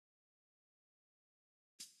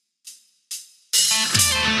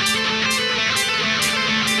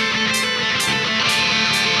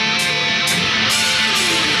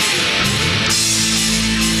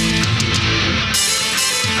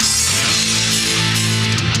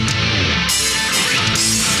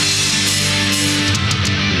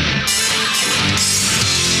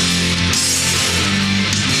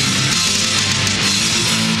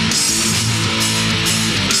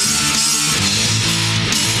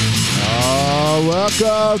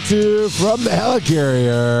Welcome to From the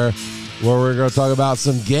Helicarrier, where we're going to talk about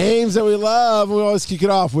some games that we love. We always kick it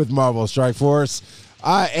off with Marvel Strike Force.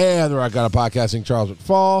 I am the Rock God of Podcasting, Charles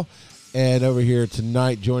McFall, and over here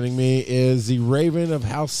tonight joining me is the Raven of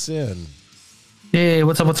House Sin. Hey,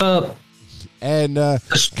 what's up, what's up? And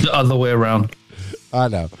Just the other way around. I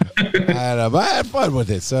know, but I had fun with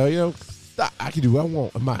it, so, you know, I can do what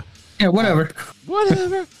I want. Yeah, whatever.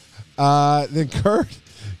 Whatever. Then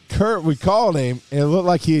Kurt, we called him, and it looked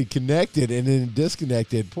like he had connected and then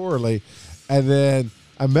disconnected poorly. And then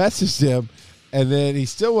I messaged him, and then he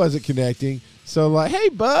still wasn't connecting. So I'm like, hey,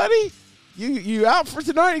 buddy, you out for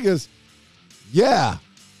tonight? He goes, yeah,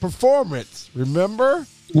 performance, remember?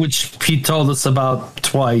 Which Pete told us about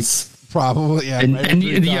twice. Probably, yeah. And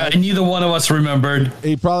neither one of us remembered.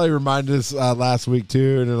 He probably reminded us last week,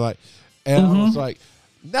 too. And they're like, and I was like,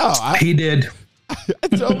 no. He did. I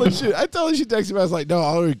totally should text him. I was like, no,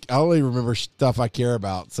 I only remember stuff I care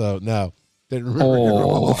about. So no, didn't remember.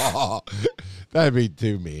 Oh. That'd be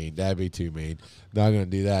too mean. Not going to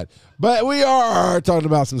do that. But we are talking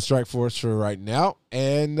about some Strike Force for right now,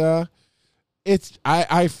 and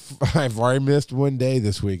I've already missed one day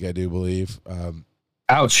this week. I do believe.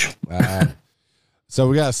 Ouch. So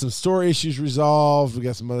we got some story issues resolved. We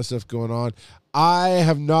got some other stuff going on. I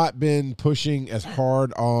have not been pushing as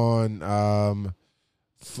hard on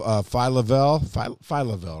Phylavel,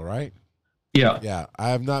 right? Yeah. I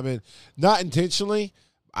have not been, not intentionally.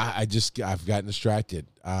 I've gotten distracted.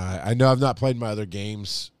 I know I've not played my other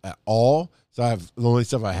games at all, so the only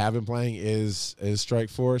stuff I have been playing is Strike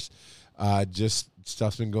Force. Just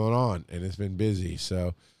stuff's been going on, and it's been busy.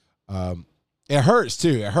 So it hurts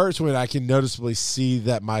too. It hurts when I can noticeably see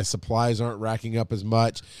that my supplies aren't racking up as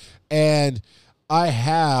much, and I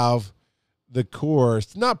have the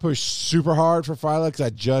course not pushed super hard for Phyla because I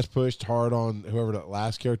just pushed hard on whoever the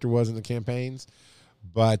last character was in the campaigns.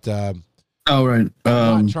 But right. I'm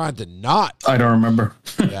not trying to not. I don't remember.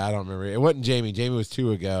 Yeah, I don't remember. It wasn't Jamie. Jamie was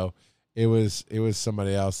 2 ago. It was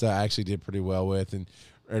somebody else that I actually did pretty well with and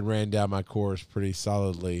ran down my course pretty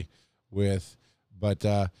solidly with. But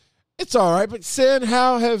it's all right. But Sin,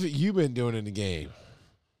 how have you been doing in the game?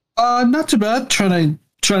 Not too bad. Trying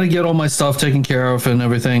to get all my stuff taken care of and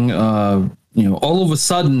everything. All of a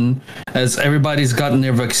sudden, as everybody's gotten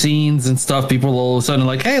their vaccines and stuff, people all of a sudden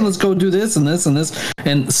like, hey, let's go do this and this and this.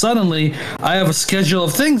 And suddenly I have a schedule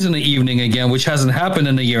of things in the evening again, which hasn't happened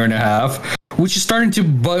in a year and a half, which is starting to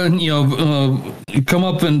come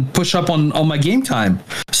up and push up on my game time.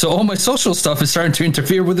 So all my social stuff is starting to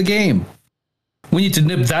interfere with the game. We need to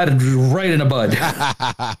nip that right in the bud.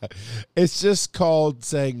 It's just called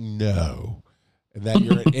saying no. And that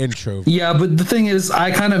you're an introvert. Yeah, but the thing is,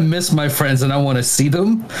 I kind of miss my friends and I want to see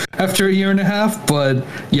them after a year and a half. But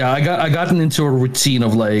yeah, I gotten into a routine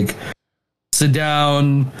of like sit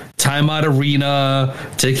down, time out arena,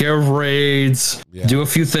 take care of raids, do a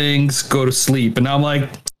few things, go to sleep. And now I'm like,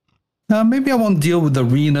 maybe I won't deal with the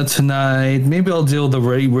arena tonight. Maybe I'll deal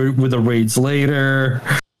with the raids later.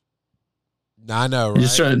 I know, right?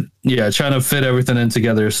 Just trying to fit everything in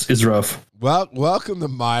together is rough. Well, welcome to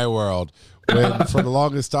my world. When for the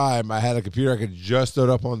longest time, I had a computer I could just throw it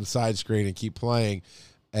up on the side screen and keep playing,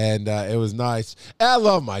 and it was nice. And I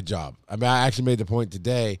love my job. I mean, I actually made the point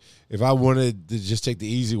today, if I wanted to just take the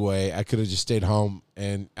easy way, I could have just stayed home,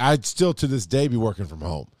 and I'd still to this day be working from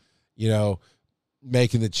home,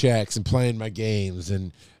 making the checks and playing my games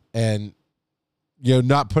and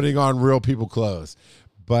not putting on real people clothes.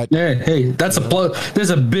 But hey, that's a plus. There's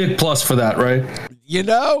a big plus for that, right?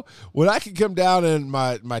 When I can come down in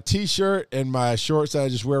my T-shirt and my shorts that I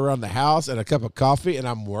just wear around the house and a cup of coffee and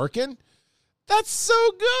I'm working, that's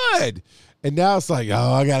so good. And now it's like,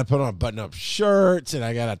 I got to put on button-up shirts and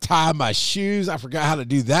I got to tie my shoes. I forgot how to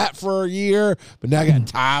do that for a year, but now I got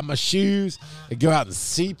to tie my shoes and go out and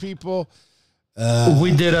see people.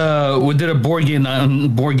 We did a board game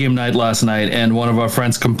night last night, and one of our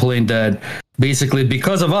friends complained that basically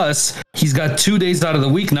because of us, he's got 2 days out of the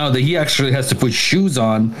week now that he actually has to put shoes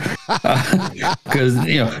on because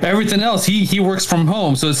everything else he works from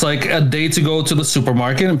home, so it's like a day to go to the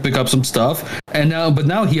supermarket and pick up some stuff, and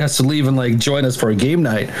now he has to leave and like join us for a game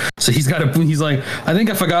night. So he's like, I think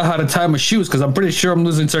I forgot how to tie my shoes because I'm pretty sure I'm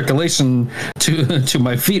losing circulation to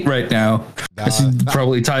my feet right now. He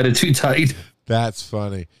probably tied it too tight. That's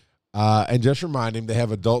funny. And just remind him they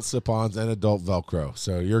have adult slip-ons and adult Velcro,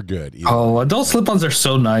 so you're good. Adult slip-ons are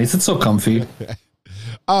so nice. It's so comfy.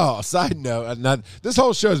 Side note. This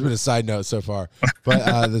whole show has been a side note so far,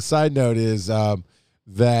 but the side note is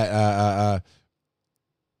that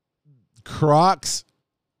Crocs,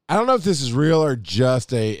 I don't know if this is real or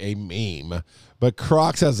just a meme, but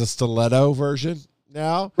Crocs has a stiletto version,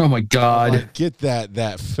 now. Oh my God. Like, get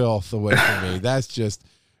that filth away from me. That's just,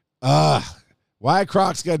 why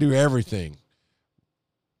Crocs got to do everything?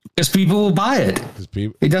 Because people will buy it.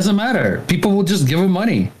 It doesn't matter. People will just give them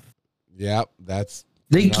money. Yep, that's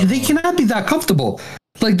they cannot be that comfortable.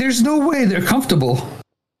 Like, there's no way they're comfortable.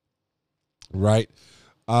 Right.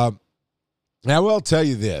 Now I will tell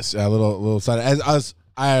you this, a little side. As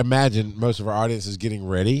I imagine most of our audience is getting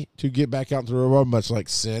ready to get back out into the real world, much like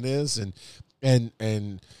Sin is, and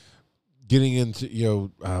getting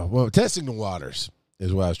into testing the waters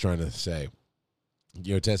is what I was trying to say.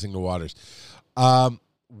 Testing the waters. I've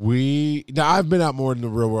been out more in the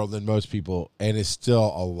real world than most people, and it's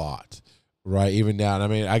still a lot, right? Even now, I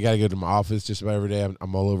mean, I got to go to my office just about every day.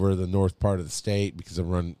 I'm all over the north part of the state because I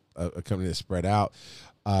run a company that's spread out.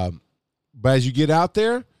 But as you get out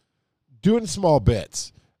there, doing small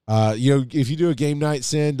bits. If you do a game night,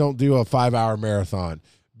 Sin, don't do a 5-hour marathon,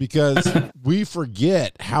 because we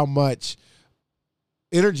forget how much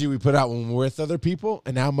energy we put out when we're with other people,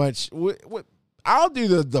 and how much I'll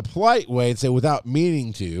do the polite way and say without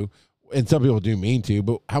meaning to, and some people do mean to,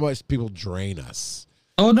 but how much people drain us.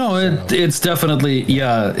 Oh no, it's definitely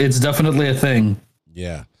it's definitely a thing.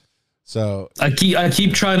 Yeah. So I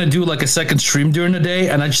keep trying to do like a second stream during the day,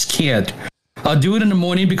 and I just can't. I'll do it in the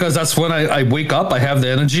morning because that's when I wake up. I have the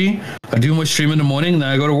energy. I do my stream in the morning, then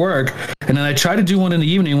I go to work, and then I try to do one in the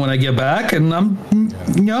evening when I get back. And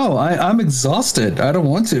I'm exhausted. I don't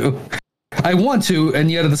want to. I want to,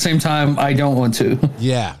 and yet at the same time, I don't want to.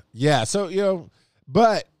 Yeah. So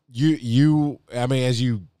but you. I mean, as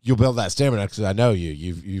you'll build that stamina, because I know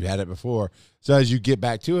you've had it before. So as you get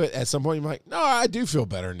back to it, at some point you're like, no, I do feel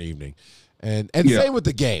better in the evening, and same with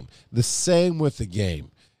the game. The same with the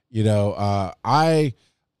game. I'm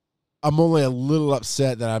only a little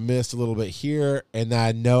upset that I missed a little bit here, and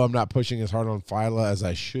I know I'm not pushing as hard on Phyla as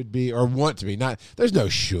I should be or want to be. There's no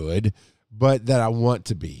should, but that I want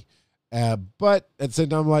to be. But at the same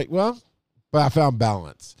time, I'm like, but I found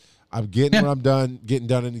balance. I'm getting what I'm getting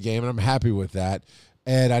done in the game, and I'm happy with that.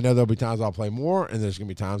 And I know there'll be times I'll play more, and there's gonna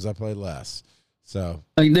be times I play less. So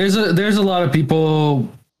like, there's a lot of people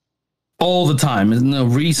all the time,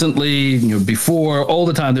 recently, before, all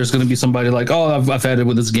the time, there's going to be somebody like, oh, I've had it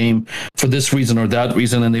with this game for this reason or that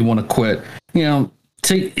reason, and they want to quit.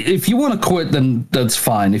 If you want to quit, then that's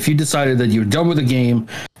fine. If you decided that you're done with the game,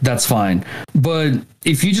 that's fine. But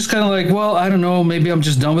if you just kind of like, well, I don't know, maybe I'm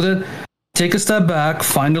just done with it, take a step back,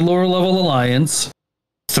 find a lower level alliance,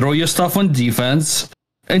 throw your stuff on defense,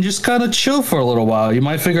 and just kind of chill for a little while. You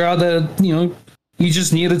might figure out that, you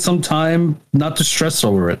just needed some time not to stress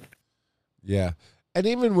over it. Yeah. And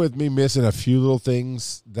even with me missing a few little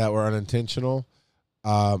things that were unintentional,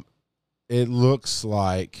 it looks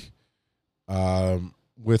like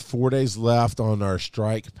with 4 days left on our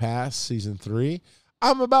Strike Pass Season 3,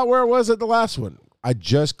 I'm about where I was at the last one. I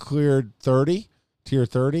just cleared Tier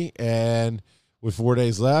 30, and with 4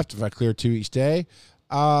 days left, if I clear 2 each day,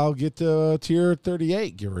 I'll get to Tier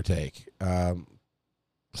 38, give or take.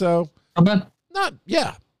 So, not bad.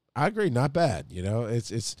 I agree, not bad.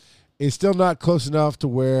 It's still not close enough to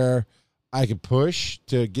where I can push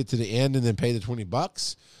to get to the end and then pay the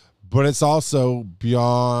 $20, but it's also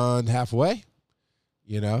beyond halfway,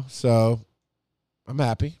 so I'm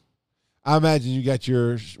happy. I imagine you got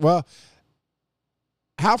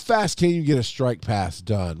how fast can you get a Strike Pass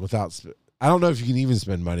done without, I don't know if you can even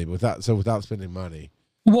spend money, but without spending money.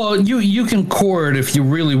 Well, you can core it if you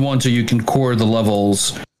really want to. You can core the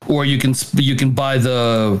levels, or you can buy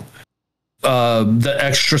the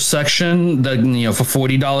extra section that for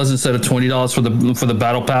 $40 instead of $20 for the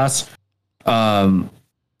battle pass.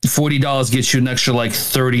 $40 gets you an extra like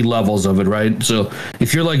 30 levels of it, right? So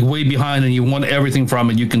if you're like way behind and you want everything from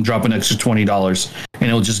it, you can drop an extra $20 and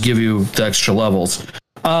it'll just give you the extra levels.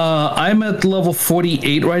 I'm at level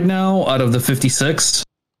 48 right now out of the 56.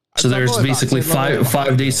 So there's basically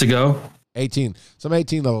five days to go. 18. So I'm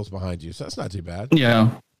 18 levels behind you, so that's not too bad. Yeah.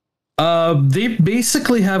 They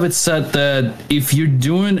basically have it set that if you're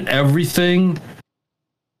doing everything,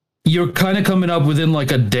 you're kind of coming up within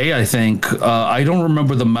like a day, I think. I don't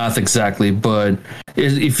remember the math exactly, but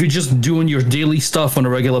if you're just doing your daily stuff on a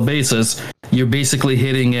regular basis, you're basically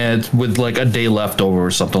hitting it with like a day left over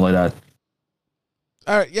or something like that.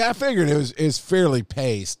 All right. Yeah, I figured it's fairly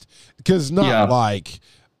paced, because not like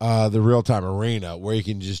the real-time arena where you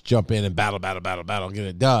can just jump in and battle and get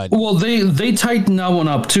it done. Well, they tightened that one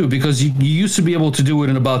up too, because you used to be able to do it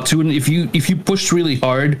in about two, and if you pushed really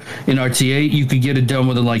hard in RTA, you could get it done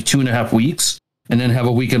within like 2.5 weeks, and then have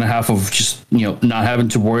a week and a half of just not having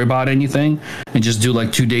to worry about anything and just do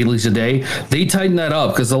like 2 dailies a day. They tightened that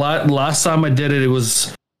up, because the last time I did it, it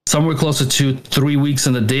was somewhere closer to 3 weeks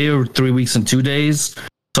in a day or 3 weeks in 2 days.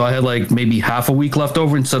 So I had like maybe half a week left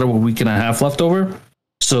over instead of a week and a half left over.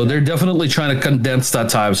 So they're definitely trying to condense that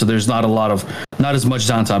time, so there's not as much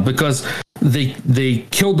downtime, because they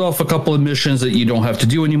killed off a couple of missions that you don't have to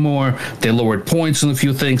do anymore. They lowered points on a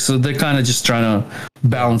few things, so they're kind of just trying to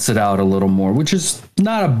balance it out a little more, which is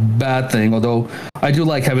not a bad thing. Although I do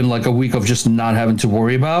like having like a week of just not having to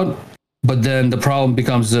worry about. But then the problem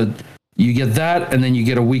becomes that you get that, and then you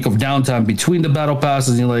get a week of downtime between the battle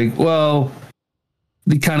passes, and you're like, well,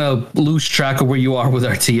 they kind of lose track of where you are with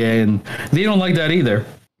RTA, and they don't like that either.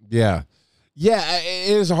 Yeah. Yeah, it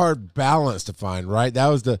is a hard balance to find, right? That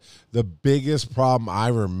was the biggest problem I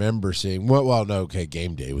remember seeing. Well, no, okay,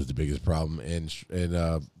 game day was the biggest problem in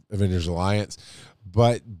Avengers Alliance.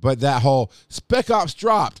 But that whole Spec Ops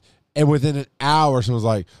dropped, and within an hour, someone was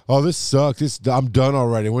like, "Oh, this sucks. I'm done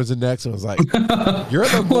already. When's the next one?" I was like, "You're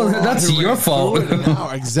the well, that's your fault."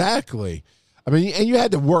 Exactly. I mean, and you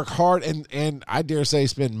had to work hard and I dare say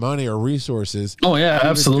spend money or resources. Oh yeah,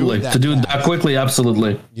 absolutely. To do it that quickly,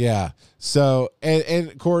 absolutely. Yeah. So and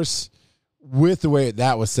of course, with the way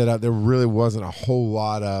that was set up, there really wasn't a whole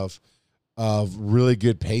lot of really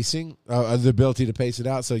good pacing, the ability to pace it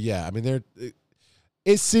out. So yeah, I mean,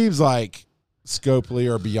 it seems like Scopely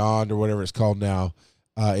or Beyond or whatever it's called now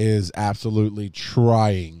is absolutely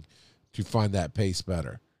trying to find that pace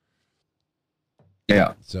better.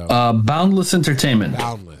 Yeah. So Boundless Entertainment.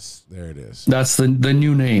 Boundless. There it is. That's the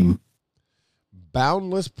new name.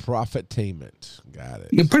 Boundless Profitainment. Got it.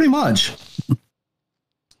 Yeah, pretty much.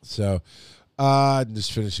 So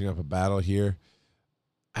just finishing up a battle here.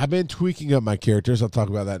 I've been tweaking up my characters. I'll talk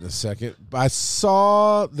about that in a second. But I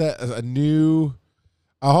saw that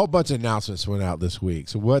a whole bunch of announcements went out this week.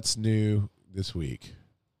 So what's new this week?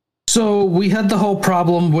 So we had the whole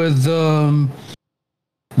problem with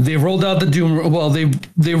they rolled out the Doom. Well,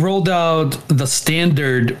 they rolled out the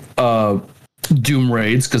standard Doom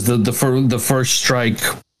raids because the first strike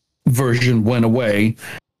version went away,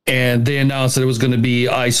 and they announced that it was going to be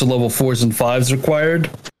ISO level 4s and 5s required.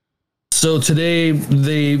 So today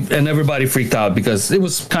and everybody freaked out because it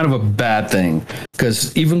was kind of a bad thing,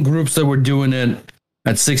 because even groups that were doing it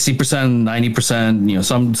at 60%,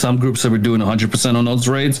 90%, some groups that were doing 100% on those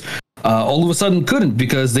raids, all of a sudden couldn't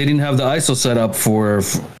because they didn't have the ISO set up for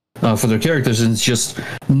their characters, and it's just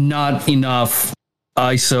not enough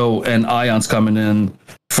ISO and ions coming in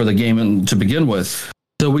for the game to begin with.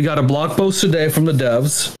 So we got a blog post today from the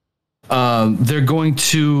devs. They're going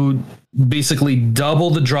to basically double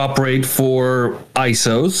the drop rate for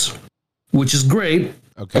ISOs, which is great.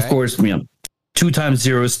 Okay. Of course, 2 times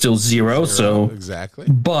 0 is still 0. So exactly.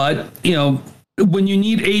 But when you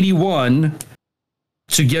need 81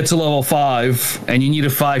 to get to level 5 and you need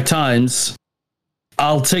it 5 times,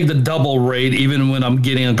 I'll take the double rate even when I'm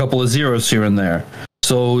getting a couple of zeros here and there.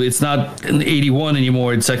 So it's not an 81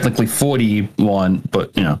 anymore, it's technically 41,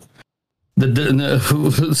 but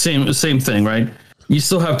the same thing, right? You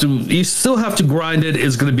still have to grind it.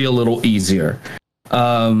 It's going to be a little easier.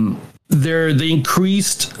 They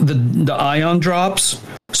increased the ion drops,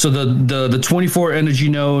 so the 24 energy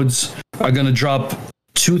nodes are going to drop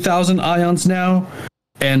 2,000 ions now,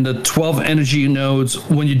 and the 12 energy nodes,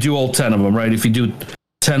 when you do all 10 of them, right? If you do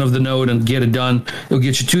 10 of the node and get it done, it'll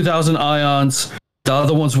get you 2,000 ions. The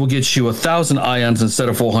other ones will get you 1,000 ions instead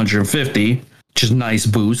of 450, which is a nice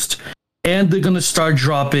boost. And they're going to start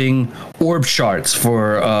dropping orb shards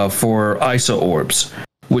for ISO orbs,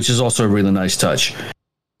 which is also a really nice touch.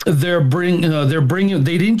 They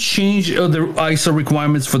didn't change the ISO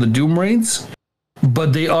requirements for the Doom raids,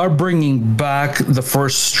 but they are bringing back the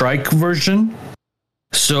first strike version.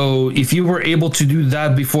 So if you were able to do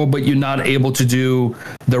that before, but you're not able to do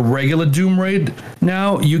the regular Doom raid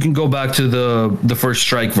now, you can go back to the first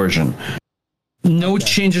strike version. No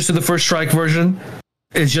changes to the first strike version.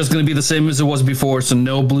 It's just going to be the same as it was before. So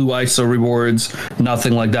no blue ISO rewards,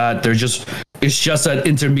 nothing like that. It's just that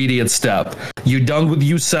intermediate step. You're done with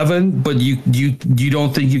U7, but you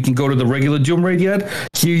don't think you can go to the regular Doom raid yet?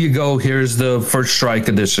 Here you go. Here's the first strike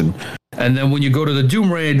edition. And then when you go to the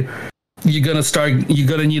Doom raid, you're gonna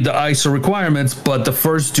need the ISO requirements, but the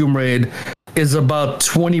first Doom raid is about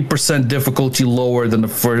 20% difficulty lower than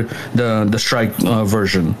the strike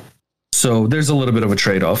version. So there's a little bit of a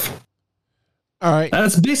trade-off. All right.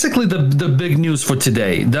 That's basically the big news for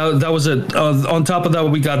today. That was it. On top of that,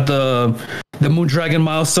 we got the Moondragon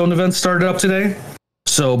milestone event started up today.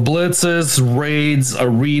 So blitzes, raids,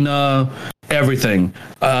 arena, everything.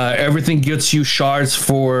 Everything gets you shards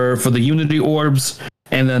for the Unity orbs.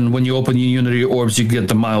 And then when you open your Unity orbs, you get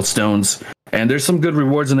the milestones. And there's some good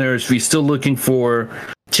rewards in there if you're still looking for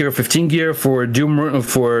tier 15 gear for Doom,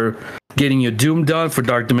 for getting your Doom done, for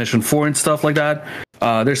Dark Dimension 4 and stuff like that.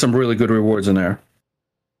 There's some really good rewards in there.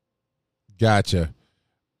 Gotcha.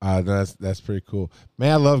 That's pretty cool,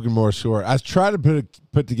 man. I love Gamora's sword. I was trying to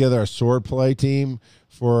put together a sword play team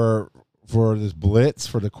for this Blitz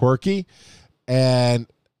for the quirky, and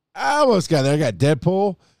I almost got there. I got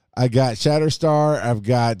Deadpool, I got Shatterstar, I've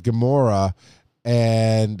got Gamora,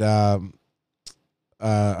 and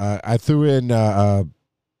I threw in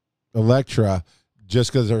Elektra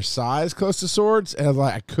just because her size close to swords, and I was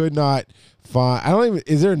like, I could not find. I don't even.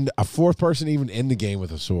 Is there a fourth person even in the game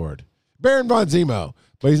with a sword? Baron von Zemo,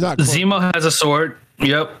 but he's not. Zemo has a sword.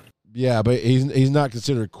 Yep. Yeah, but he's not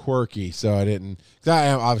considered quirky, so I didn't. Cause I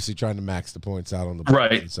am obviously trying to max the points out on the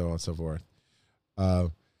right, and so on and so forth.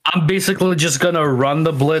 I'm basically just gonna run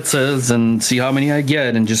the blitzes and see how many I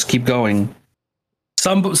get, and just keep going.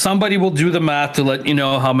 Somebody will do the math to let you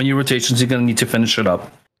know how many rotations you're gonna need to finish it up.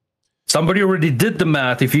 Somebody already did the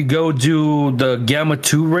math. If you go do the Gamma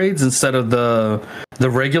 2 raids instead of the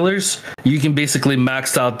regulars, you can basically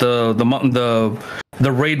max out the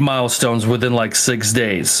raid milestones within like 6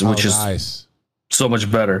 days, which is nice. So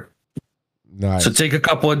much better. Nice. So take a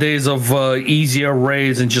couple of days of easier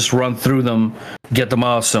raids and just run through them, get the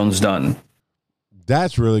milestones done.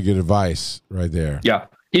 That's really good advice right there. Yeah.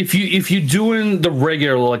 If you're doing the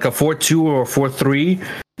regular, like a 4-2 or a 4-3,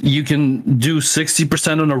 you can do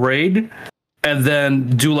 60% on a raid, and then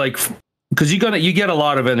do like, because you get a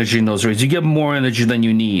lot of energy in those raids. You get more energy than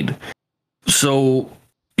you need. So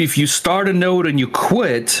if you start a node and you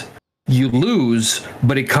quit, you lose,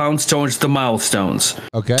 but it counts towards the milestones.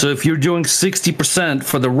 Okay. So if you're doing 60%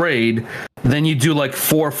 for the raid, then you do like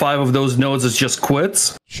 4 or 5 of those nodes as just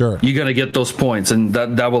quits. Sure. You're going to get those points, and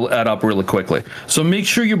that will add up really quickly. So make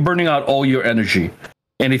sure you're burning out all your energy.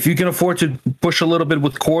 And if you can afford to push a little bit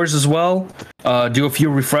with cores as well, do a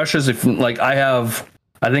few refreshes. If like I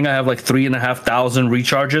think I have like 3,500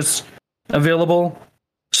 recharges available.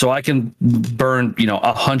 So I can burn,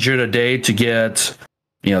 100 a day to get,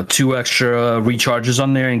 2 extra recharges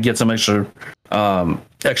on there and get some extra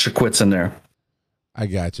quits in there. I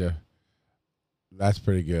gotcha. That's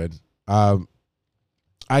pretty good. I'm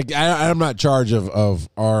not in charge of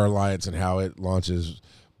our alliance and how it launches,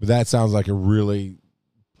 but that sounds like a really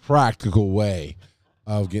practical way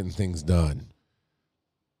of getting things done.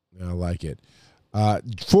 I like it.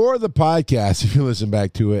 For the podcast, if you listen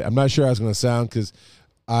back to it, I'm not sure how it's going to sound because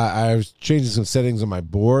I was changing some settings on my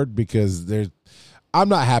board because I'm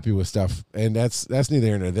not happy with stuff, and that's neither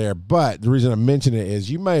here nor there. But the reason I mention it is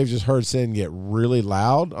you may have just heard Sin get really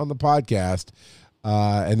loud on the podcast,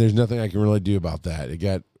 and there's nothing I can really do about that. It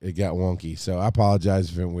got wonky, so I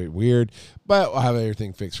apologize if it went weird, but I'll have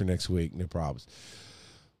everything fixed for next week. No problems.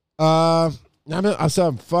 I'm still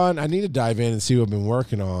having fun. I need to dive in and see what I've been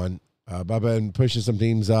working on. I've been pushing some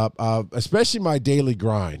teams up, especially my daily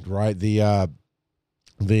grind, right? The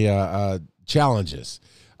challenges.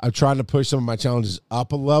 I'm trying to push some of my challenges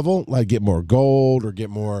up a level, like get more gold or get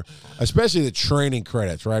more, especially the training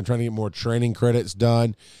credits, right? I'm trying to get more training credits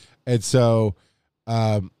done. And so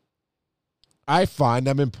I find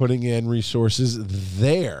I've been putting in resources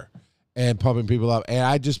there and pumping people up. And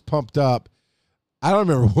I just pumped up, I don't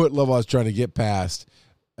remember what level I was trying to get past.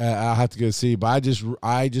 I'll have to go see, but I just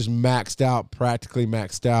practically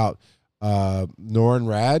maxed out Norin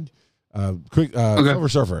Rad, Silver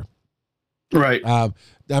Surfer. Right.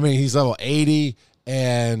 I mean, he's level 80,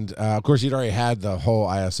 and of course, he'd already had the whole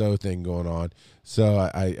ISO thing going on, so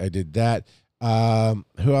I did that.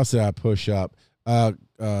 Who else did I push up? The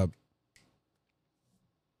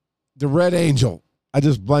Red Angel. I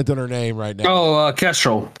just blanked on her name right now. Oh,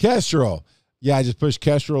 Kestrel. Kestrel. Yeah, I just pushed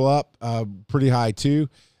Kestrel up pretty high, too.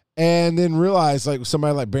 And then realized, like,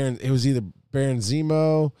 somebody like Baron, it was either Baron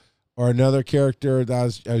Zemo or another character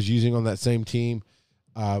that I was using on that same team,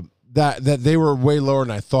 that they were way lower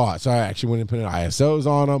than I thought. So I actually went and put in ISOs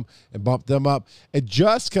on them and bumped them up. And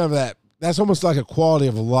just kind of that's almost like a quality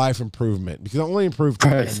of life improvement because I only improved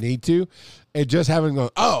when I need to. And just having gone,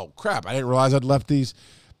 oh, crap, I didn't realize I'd left these.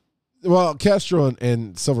 Well, Kestrel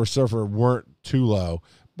and Silver Surfer weren't too low,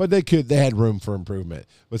 but they had room for improvement.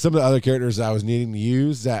 But some of the other characters that I was needing to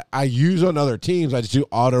use that I use on other teams, I just do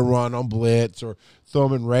auto run on Blitz or throw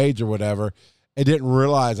them in raids or whatever. I didn't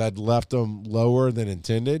realize I'd left them lower than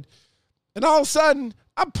intended. And all of a sudden,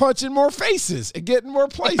 I'm punching more faces and getting more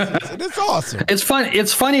places. And it's awesome. It's fun.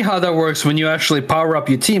 It's funny how that works when you actually power up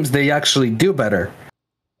your teams. They actually do better.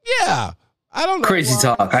 Yeah. I don't know. Crazy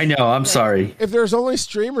talk. I know. I'm sorry. If there's only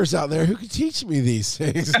streamers out there who could teach me these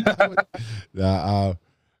things.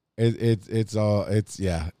 It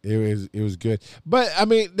was good. But I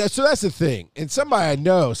mean, so that's the thing. And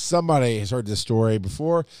somebody has heard this story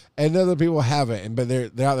before, and other people haven't. And but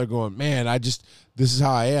they're out there going, man, this is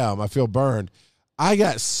how I am. I feel burned. I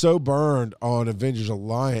got so burned on Avengers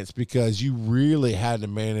Alliance because you really had to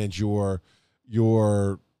manage your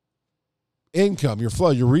income, your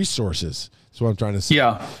flow, your resources. That's what I'm trying to say.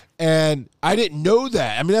 Yeah. And I didn't know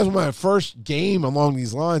that. I mean, that was my first game along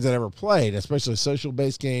these lines I ever played, especially a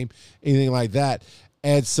social-based game, anything like that.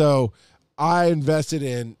 And so I invested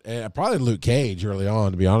in probably Luke Cage early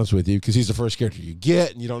on, to be honest with you, because he's the first character you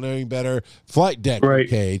get, and you don't know any better. Flight Deck Luke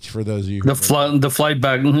Cage, for those of you the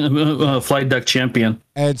flight deck champion.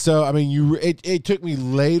 And so, I mean, it took me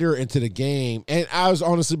later into the game, and I was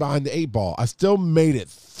honestly behind the 8 ball. I still made it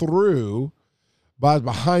through, but I was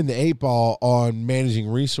behind the 8 ball on managing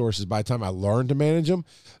resources by the time I learned to manage them.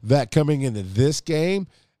 That coming into this game,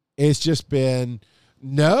 it's just been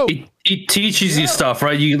It teaches you stuff,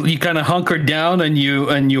 right? You kind of hunker down and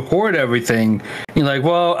you hoard everything. You're like,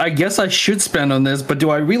 well, I guess I should spend on this, but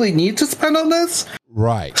do I really need to spend on this?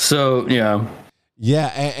 Right. So yeah.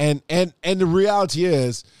 And the reality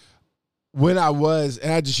is, when I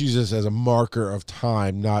just use this as a marker of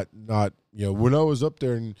time, not when I was up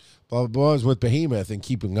there and blah blah blah, I was with Behemoth and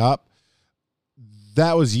keeping up.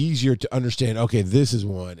 That was easier to understand. Okay, this is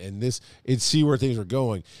one, and see where things are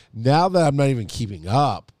going. Now that I'm not even keeping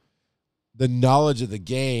up, the knowledge of the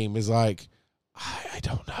game is like, I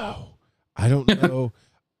don't know.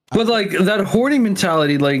 But like that hoarding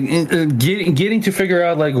mentality, like getting to figure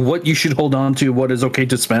out like what you should hold on to, what is okay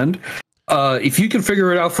to spend. If you can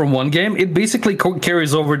figure it out from one game, it basically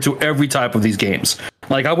carries over to every type of these games.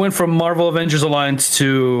 Like I went from Marvel Avengers Alliance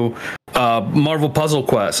to Marvel Puzzle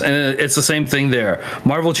Quest, and it's the same thing there.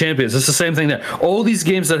 Marvel Champions, it's the same thing there. All these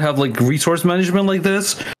games that have like resource management like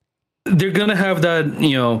this, they're gonna have that,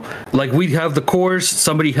 like we have the course,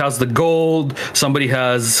 somebody has the gold, somebody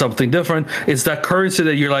has something different. It's that currency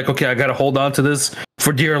that you're like, okay, I gotta hold on to this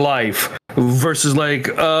for dear life, versus like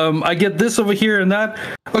I get this over here and that.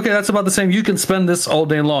 Okay, that's about the same. You can spend this all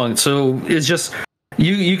day long. So it's just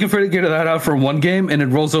you can figure that out from one game, and it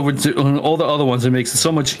rolls over to all the other ones. It makes it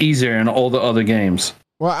so much easier in all the other games.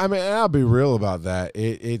 Well, I mean, I'll be real about that.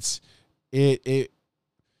 It's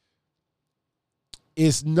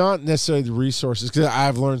not necessarily the resources, because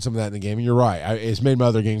I've learned some of that in the game. And you're right. It's made my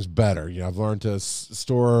other games better. I've learned to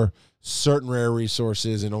store certain rare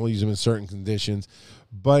resources and only use them in certain conditions.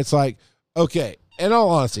 But it's like, okay, in all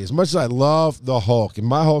honesty, as much as I love the Hulk, and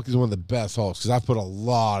my Hulk is one of the best Hulks because I've put a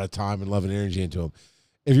lot of time and love and energy into him.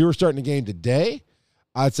 If you were starting the game today,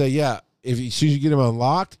 I'd say, yeah, as soon as you get him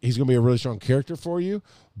unlocked, he's going to be a really strong character for you.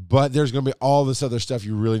 But there's going to be all this other stuff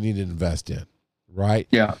you really need to invest in, right?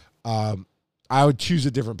 Yeah. I would choose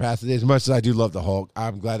a different path today. As much as I do love the Hulk,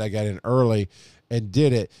 I'm glad I got in early and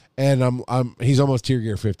did it. And he's almost tier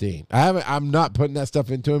gear 15. I'm not putting that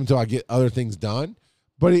stuff into him until I get other things done.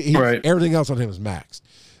 But everything else on him is maxed,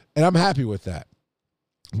 and I'm happy with that.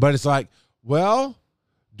 But it's like, well,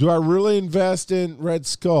 do I really invest in Red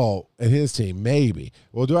Skull and his team? Maybe.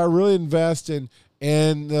 Well, do I really invest in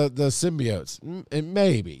the symbiotes?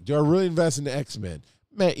 Maybe. Do I really invest in the X-Men?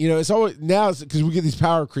 It's always now because we get these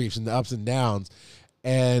power creeps and the ups and downs,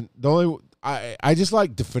 and I just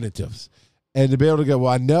like definitives, and to be able to go,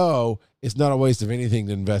 well, I know it's not a waste of anything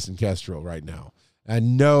to invest in Kestrel right now. I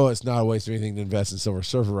know it's not a waste of anything to invest in Silver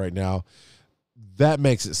Surfer right now. That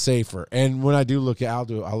makes it safer. And when I do look at, I'll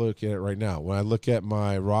look at it right now. When I look at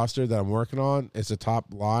my roster that I'm working on, it's the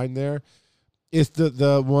top line there. It's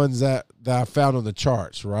the ones that I found on the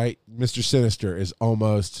charts, right? Mr. Sinister is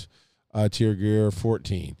almost tier gear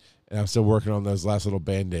 14, and I'm still working on those last little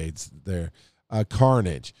band-aids there.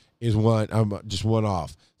 Carnage is one. I'm just one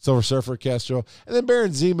off. Silver Surfer Kestrel, and then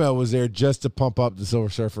Baron Zemo was there just to pump up the Silver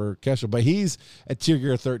Surfer Kestrel, but he's at tier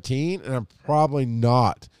gear 13, and I'm probably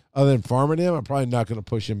not, other than farming him, I'm probably not going to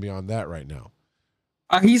push him beyond that right now.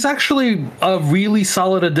 He's actually a really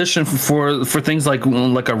solid addition for things like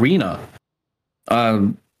Arena.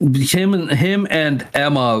 Him and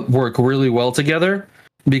Emma work really well together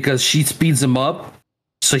because she speeds him up.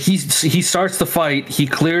 So he starts the fight, he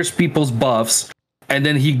clears people's buffs, and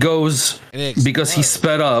then he goes because he's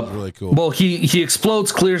sped up. Really cool. Well, he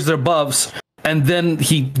explodes, clears their buffs, and then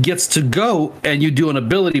he gets to go, and you do an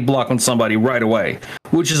ability block on somebody right away,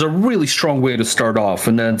 which is a really strong way to start off.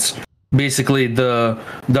 And that's basically the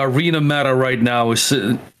arena meta right now is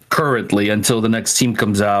currently, until the next team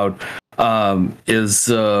comes out, is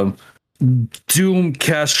Doom,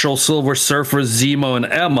 Kestrel, Silver Surfer, Zemo, and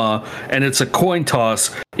Emma, and it's a coin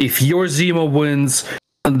toss. If your Zemo wins,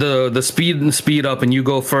 the speed up and you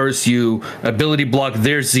go first, you ability block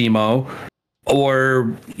their Zemo,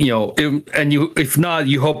 or if not,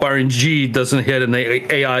 you hope RNG doesn't hit and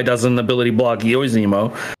the AI doesn't ability block your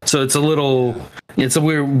Zemo. So it's a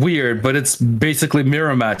weird, but it's basically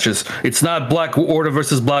mirror matches. It's not Black Order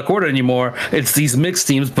versus Black Order anymore. It's these mixed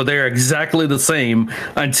teams, but they're exactly the same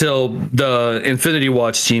until the Infinity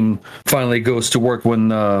Watch team finally goes to work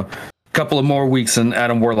when couple of more weeks and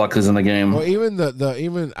Adam Warlock is in the game. Well, even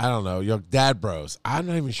even I don't know, your Dad Bros. I'm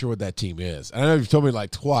not even sure what that team is. I know you've told me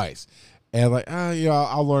like twice, and like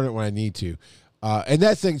I'll learn it when I need to. And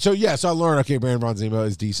that thing. So so I learned Brandon Von Zemo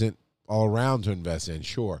is decent all around to invest in,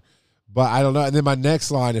 sure, but I don't know. And then my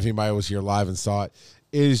next line, if anybody was here live and saw it,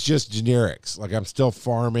 is just generics. Like I'm still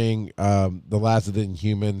farming the last of the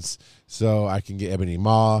Inhumans so I can get Ebony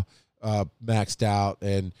Maw maxed out,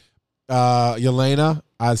 and Yelena,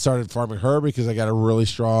 I started farming her because I got a really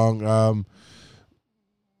strong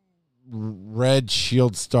red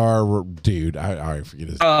shield star dude. I already forget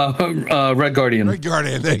his name. Red Guardian. Red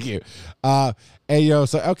Guardian, thank you. And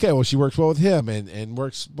it's like, okay, well, she works well with him and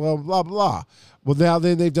works blah, blah, blah. Well, now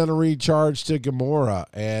then they've done a recharge to Gamora,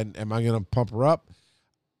 and am I going to pump her up?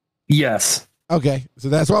 Yes. Okay, so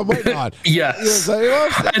that's what I'm waiting on. Yes.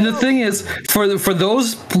 And the thing is, for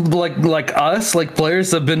those like us, like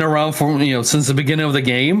players that have been around for since the beginning of the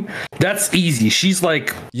game, that's easy. She's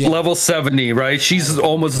like level 70, right? She's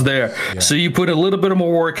almost there. Yeah. So you put a little bit of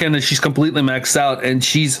more work in, and she's completely maxed out, and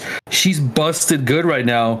she's busted good right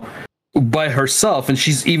now by herself, and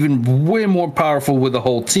she's even way more powerful with the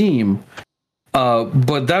whole team.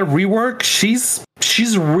 But that rework,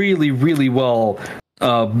 she's really, really well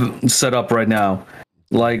set up right now.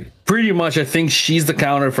 Like pretty much I think she's the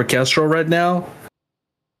counter for Kestrel right now,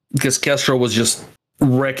 because Kestrel was just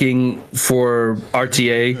wrecking for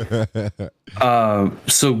RTA.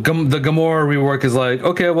 So the Gamora rework is like,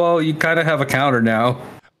 okay, well, you kind of have a counter now.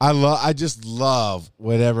 I just love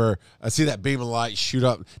whenever I see that beam of light shoot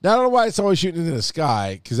up. Now, I don't know why it's always shooting into the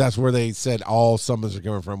sky, because that's where they said all summons are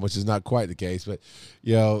coming from, which is not quite the case. But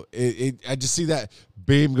I just see that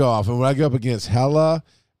beam go off, and when I go up against Hela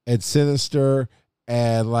and Sinister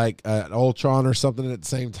and like an Ultron or something at the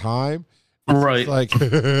same time, right? Like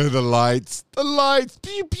the lights,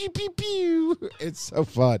 pew pew pew pew. It's so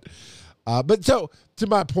fun. But so to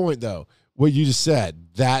my point though, what you just said,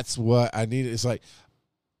 that's what I needed. It's like,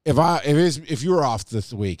 if you were off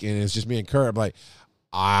this week and it's just me and Kurt, I'm like,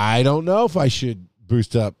 I don't know if I should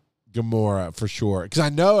boost up Gamora for sure, because I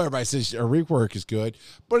know everybody says her rework is good,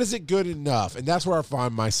 but is it good enough? And that's where I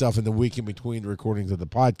find myself in the week in between the recordings of the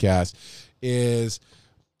podcast, is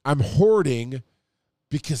I'm hoarding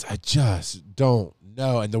because I just don't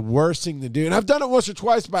know. And the worst thing to do, and I've done it once or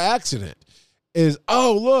twice by accident, is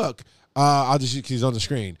look. I'll just use he's on the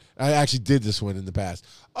screen. I actually did this one in the past.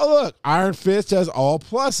 Oh, look, Iron Fist has all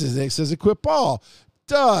pluses. It says equip all.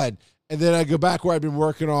 Done. And then I go back where I've been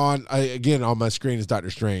working on. Again, on my screen is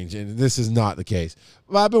Doctor Strange, and this is not the case.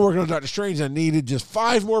 But I've been working on Doctor Strange, and I needed just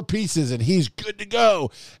 5 more pieces, and he's good to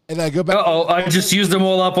go. And I go back. I just used them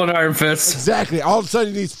all up on Iron Fist. Exactly. All of a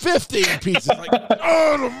sudden, he needs 15 pieces. Like,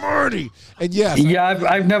 oh, the Marty. And yes. Yeah,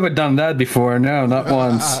 I've never done that before. No, not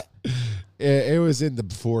once. It was in the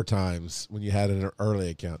before times when you had an early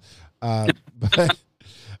account. But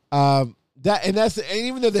and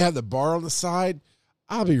even though they have the bar on the side,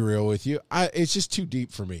 I'll be real with you, it's just too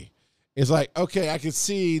deep for me. It's like, okay, I can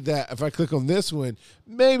see that if I click on this one,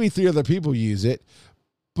 maybe 3 other people use it,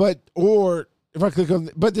 or if I click on,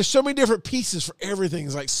 but there's so many different pieces for everything.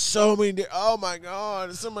 It's like so many. Oh my god,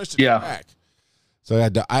 there's so much to track. So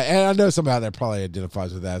I know somebody out there probably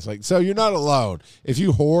identifies with that. It's like, so you're not alone. If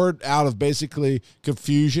you hoard out of basically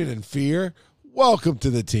confusion and fear, welcome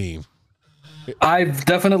to the team. I've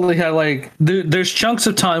definitely had there's chunks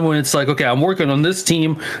of time when it's like, okay, I'm working on this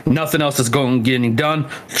team, nothing else is getting done,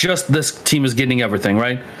 just this team is getting everything,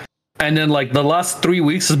 right? And then like the last 3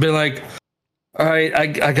 weeks has been like, all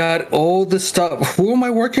right, I got all this stuff. Who am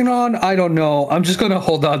I working on? I don't know. I'm just gonna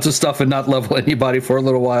hold on to stuff and not level anybody for a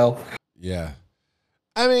little while. Yeah.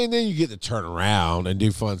 I mean, then you get to turn around and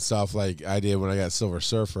do fun stuff like I did when I got Silver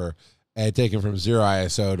Surfer and taken from 0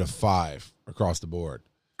 ISO to 5 across the board.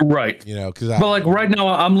 Right. But like right now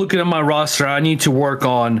I'm looking at my roster. I need to work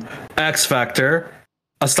on X Factor,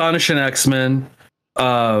 Astonishing X-Men,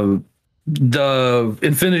 the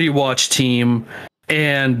Infinity Watch team,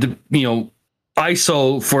 and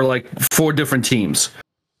ISO for like 4 different teams.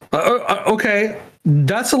 Okay.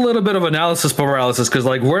 That's a little bit of analysis paralysis, because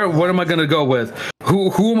like what am I going to go with?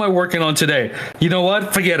 Who am I working on today? You know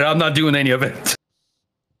what? Forget it. I'm not doing any of it.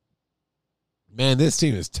 Man, this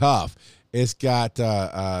team is tough. It's got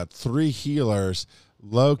 3 healers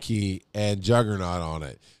Loki, and Juggernaut on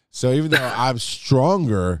it. So even though I'm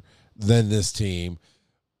stronger than this team,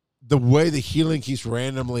 the way the healing keeps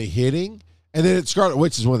randomly hitting, and then Scarlet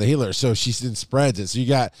Witch is one of the healers, so she then spreads it. So you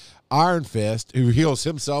got Iron Fist, who heals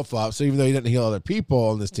himself up. So even though he doesn't heal other people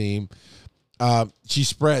on this team, she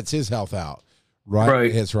spreads his health out.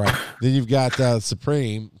 Right. That's right. Then you've got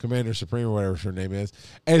Commander Supreme, or whatever her name is.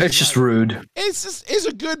 And it's just rude. It's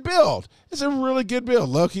a good build. It's a really good build.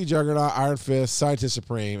 Loki, Juggernaut, Iron Fist, Scientist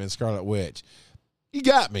Supreme, and Scarlet Witch. You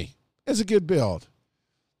got me. It's a good build.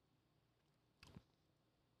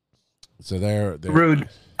 So they're rude.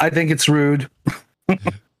 I think it's rude.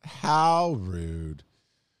 How rude.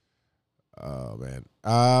 Oh man.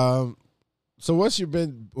 So what's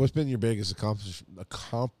been your biggest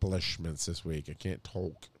accomplishments this week? I can't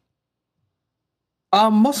talk.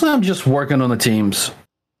 Mostly I'm just working on the teams,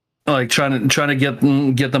 like trying to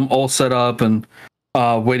get them all set up, and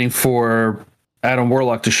waiting for Adam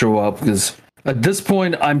Warlock to show up, because at this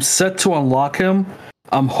point I'm set to unlock him.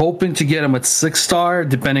 I'm hoping to get him at 6-star,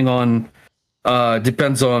 depends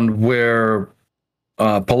on where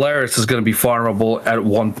Polaris is going to be farmable at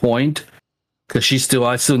one point. Because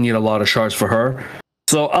I still need a lot of shards for her.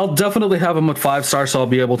 So I'll definitely have him at 5-star, so I'll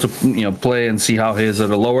be able to play and see how he is at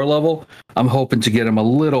a lower level. I'm hoping to get him a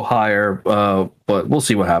little higher, but we'll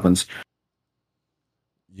see what happens.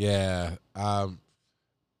 Yeah. I'm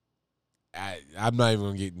not even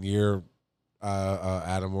going to get near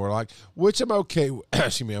Adam Warlock, which I'm okay with.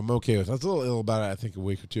 Excuse me, I'm okay with. I was a little ill about it, I think, a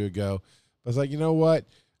week or two ago. I was like, you know what?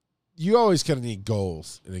 You always kind of need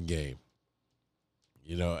goals in a game.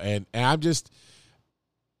 And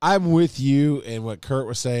I'm with you in what Kurt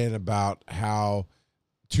was saying about how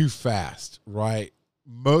too fast, right?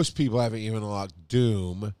 Most people haven't even unlocked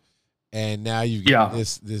Doom, and now you get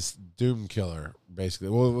this Doom killer, basically.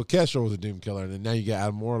 Well, Kestrel was a Doom killer, and then now you got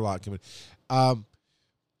Adam Warlock coming.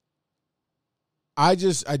 I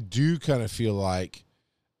do kind of feel like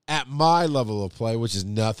at my level of play, which has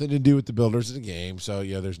nothing to do with the builders of the game, so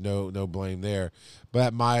there's no blame there. But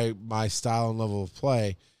at my style and level of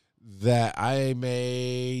play, that I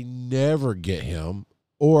may never get him,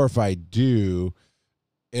 or if I do,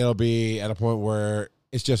 it'll be at a point where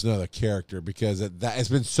it's just another character, because it's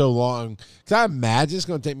been so long. Because I imagine it's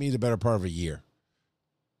going to take me the better part of a year,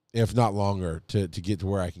 if not longer, to get to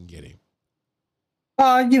where I can get him.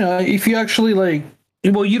 If you actually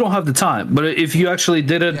you don't have the time, but if you actually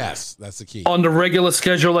did it, yes, that's the key, on the regular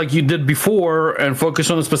schedule like you did before, and focus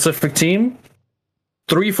on a specific team,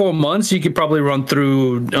 3-4 months, you could probably run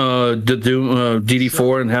through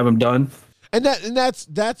DD4 and have him done. And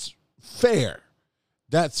that's fair.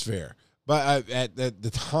 That's fair. But at the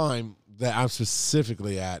time that I'm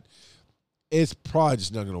specifically at, it's probably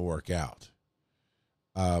just not going to work out.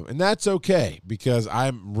 And that's okay, because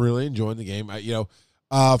I'm really enjoying the game.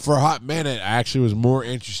 For a hot minute, I actually was more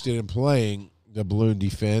interested in playing the balloon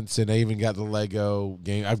defense, and I even got the Lego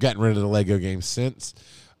game. I've gotten rid of the Lego game since,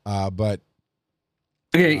 but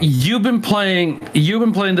okay, you've been playing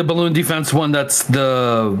the balloon defense one. That's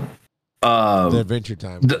the Adventure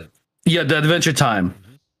Time. The Adventure Time.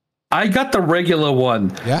 Mm-hmm. I got the regular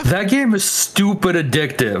one. Yeah, that game is stupid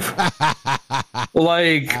addictive.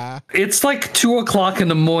 It's like 2:00 in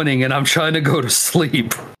the morning, and I'm trying to go to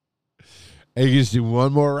sleep. And you just do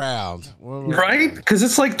one more round. Right? Because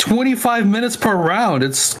it's like 25 minutes per round.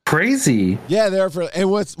 It's crazy. Yeah, and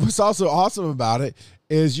what's also awesome about it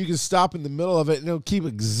is you can stop in the middle of it and it'll keep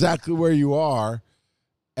exactly where you are,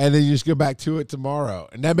 and then you just go back to it tomorrow.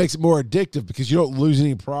 And that makes it more addictive, because you don't lose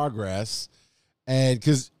any progress. And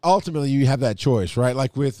because ultimately you have that choice, right?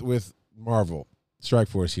 Like with Marvel Strike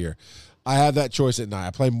Force here, I have that choice at night.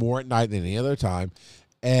 I play more at night than any other time.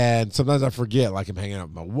 And sometimes I forget, like I'm hanging out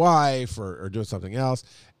with my wife or doing something else.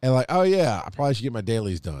 And like, oh yeah, I probably should get my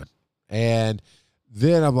dailies done. And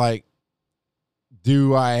then I'm like,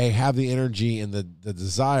 do I have the energy and the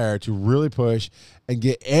desire to really push and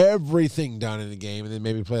get everything done in the game, and then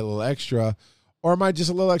maybe play a little extra? Or am I just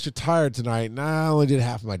a little extra tired tonight, and I only did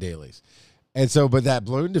half of my dailies? And so, but that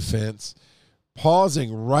balloon defense,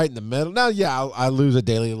 pausing right in the middle. Now, yeah, I lose a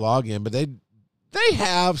daily login, but they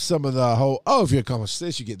have some of the whole, if you accomplish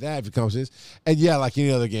this, you get that. If you accomplish this. And yeah, like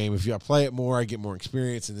any other game, if I play it more, I get more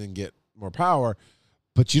experience and then get more power.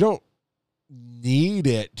 But you don't need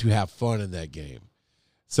it to have fun in that game.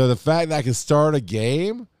 So the fact that I can start a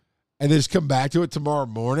game and then just come back to it tomorrow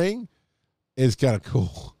morning is kind of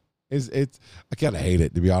cool. I kind of hate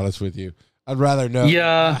it, to be honest with you. I'd rather know.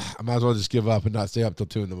 Yeah. I might as well just give up and not stay up till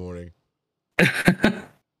 2 a.m.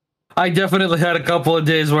 I definitely had a couple of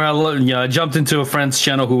days where I jumped into a friend's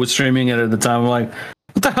channel who was streaming it at the time. I'm like,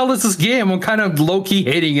 what the hell is this game? I'm kind of low-key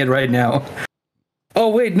hating it right now. Oh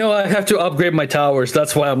wait, no, I have to upgrade my towers.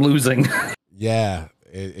 That's why I'm losing. Yeah,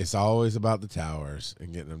 it's always about the towers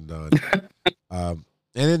and getting them done. And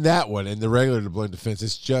in that one, in the regular doubloon defense,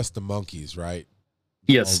 it's just the monkeys, right?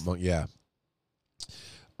 Yes. Yeah.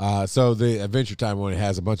 So the Adventure Time one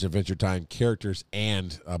has a bunch of Adventure Time characters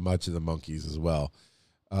and much of the monkeys as well,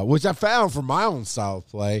 which I found for my own style of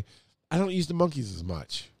play. I don't use the monkeys as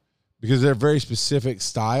much because they're a very specific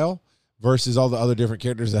style versus all the other different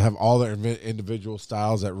characters that have all their individual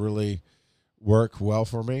styles that really work well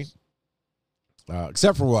for me.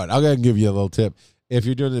 Except for what? I'll go ahead and give you a little tip. If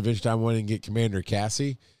you're doing the Adventure Time one and get Commander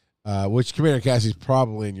Cassie, which Commander Cassie's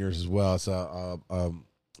probably in yours as well. So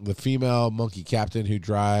the female monkey captain who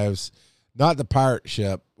drives not the pirate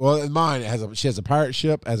ship. Well, in mine, she has a pirate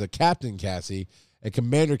ship as a Captain Cassie, and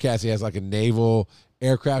Commander Cassie has like a naval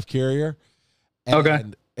aircraft carrier.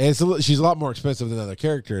 And she's a lot more expensive than other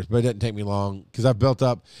characters, but it doesn't take me long because I've built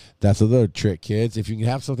up. That's another trick, kids. If you can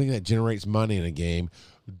have something that generates money in a game,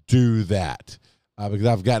 do that. Because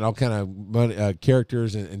I've gotten all kind of money,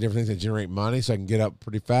 characters and different things that generate money, so I can get up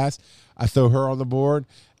pretty fast. I throw her on the board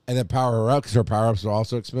and then power her up because her power-ups are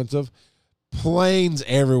also expensive. Planes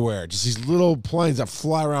everywhere. Just these little planes that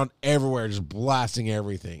fly around everywhere, just blasting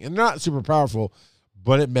everything. And they're not super powerful,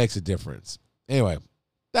 but it makes a difference. Anyway,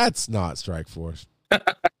 that's not Strike Force.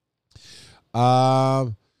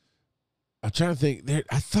 I'm trying to think.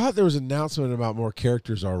 I thought there was an announcement about more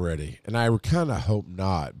characters already, and I kind of hope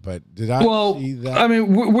not. But did I see that? I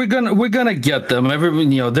mean, we're gonna get them.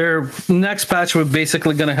 Their next patch we're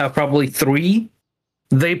basically gonna have probably 3.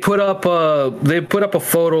 They put up a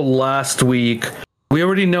photo last week. We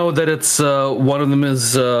already know that it's one of them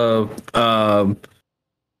is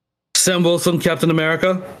Sam Wilson, Captain America.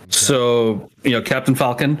 Okay. So Captain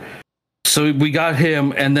Falcon. So we got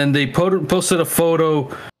him, and then they posted a photo.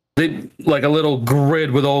 Like a little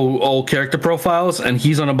grid with all character profiles, and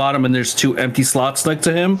he's on the bottom, and there's 2 empty slots next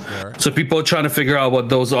to him. Sure. So people are trying to figure out what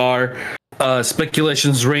those are.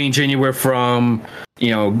 Speculations range anywhere from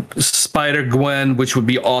Spider-Gwen, which would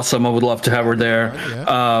be awesome. I would love to have her there.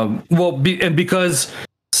 Yeah. Because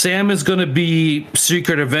Sam is going to be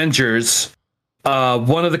Secret Avengers.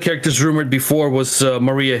 One of the characters rumored before was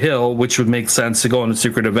Maria Hill, which would make sense to go on the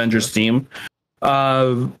Secret Avengers team.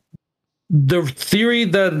 The theory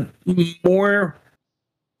that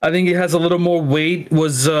I think it has a little more weight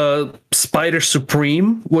was Spider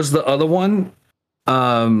Supreme was the other one.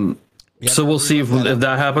 So we'll see if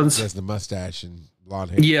that happens. He has the mustache and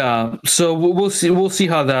blonde hair. Yeah, so we'll see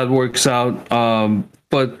how that works out.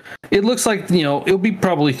 But it looks like it'll be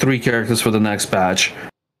probably 3 characters for the next patch.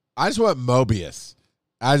 I just want Mobius.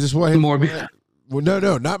 I just want him. Morbius. Well,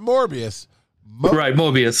 no, not Morbius. Right,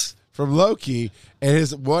 Mobius. From Loki, and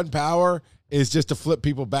his one power is just to flip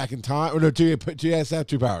people back in time. Or no, he has to have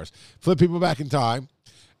 2 powers. Flip people back in time,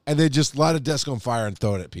 and then just light a desk on fire and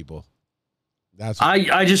throw it at people.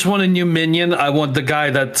 I just want a new minion. I want the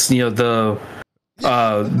guy that's the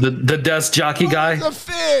desk jockey guy. The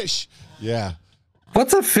fish. Yeah.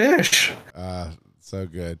 What's a fish? So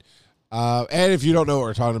good. And if you don't know what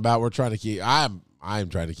we're talking about, we're trying to keep. I'm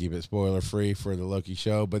trying to keep it spoiler free for the Loki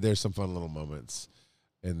show, but there's some fun little moments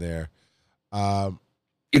in there.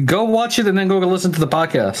 Go watch it and then go listen to the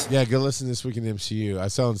podcast. Yeah, go listen this week in MCU. I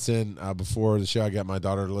was telling Sin before the show, I got my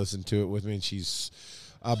daughter to listen to it with me, and she's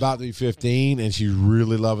about to be 15, and she's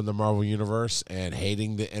really loving the Marvel Universe and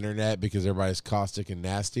hating the internet because everybody's caustic and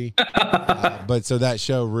nasty. But so that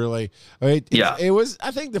show really, it was,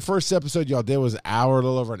 I think the first episode y'all did was a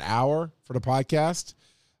little over an hour for the podcast.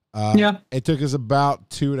 It took us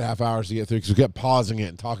about 2.5 hours to get through because we kept pausing it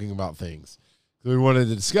and talking about things. We wanted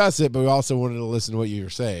to discuss it, but we also wanted to listen to what you were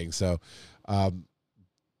saying. So,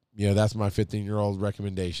 that's my 15-year-old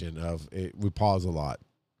recommendation of it. We pause a lot.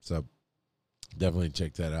 So definitely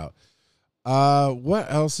check that out.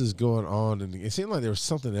 What else is going on? And it seemed like there was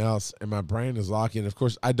something else, and my brain is locking. Of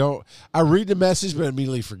course, I read the message, but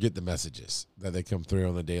immediately forget the messages that they come through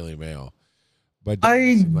on the Daily Mail. But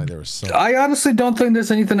it seemed like there was something. I honestly don't think there's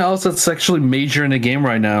anything else that's actually major in the game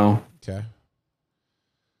right now. Okay.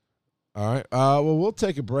 All right. Well, we'll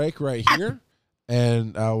take a break right here.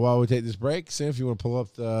 And while we take this break, Sam, if you want to pull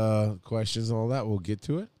up the questions and all that, we'll get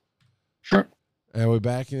to it. Sure. And we're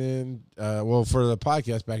back in, for the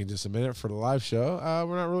podcast, back in just a minute. For the live show,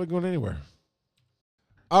 we're not really going anywhere.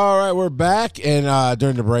 All right, we're back. And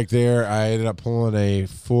during the break there, I ended up pulling a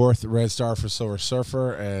 4th red star for Silver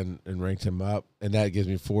Surfer and ranked him up. And that gives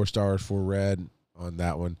me 4 stars for red on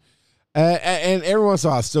that one. And every once in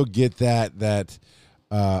a while, I still get that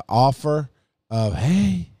offer of,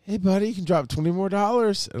 hey, buddy, you can drop $20 more. And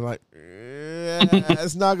I'm like,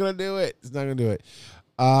 it's not going to do it. It's not going to do it.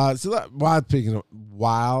 So that,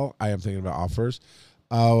 while I am thinking about offers,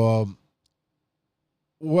 this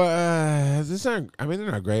aren't, I mean,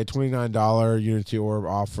 they're not great. $29 Unity Orb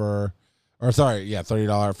offer, or sorry, yeah, $30,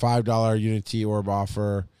 $5 Unity Orb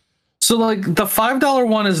offer. So like the $5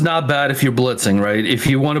 one is not bad if you're blitzing, right? If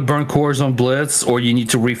you want to burn cores on blitz, or you need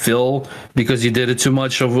to refill because you did it too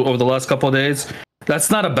much over the last couple of days,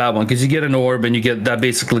 that's not a bad one because you get an orb and you get that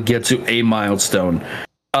basically gets you a milestone.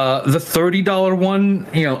 The $30 one,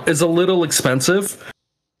 is a little expensive.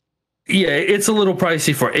 Yeah, it's a little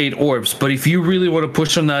pricey for 8 orbs, but if you really want to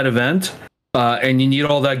push on that event, and you need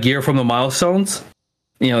all that gear from the milestones,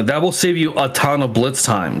 that will save you a ton of blitz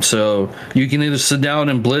time. So you can either sit down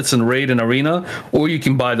and blitz and raid an arena, or you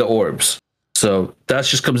can buy the orbs. So that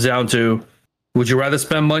just comes down to, would you rather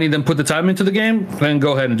spend money than put the time into the game? Then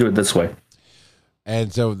go ahead and do it this way.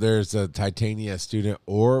 And so there's a Titania student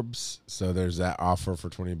orbs. So there's that offer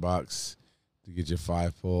for $20 to get you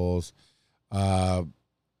 5 pulls.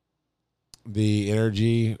 The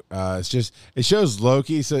energy, it shows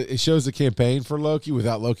Loki, so it shows the campaign for Loki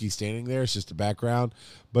without Loki standing there. It's just a background,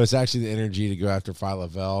 but it's actually the energy to go after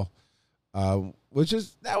Phyla-Vell,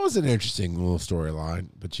 that was an interesting little storyline.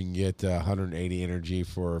 But you can get 180 energy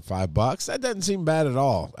for $5. That doesn't seem bad at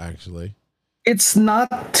all, actually. It's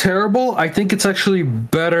not terrible. I think it's actually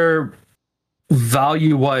better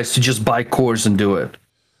value-wise to just buy cores and do it.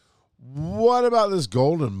 What about this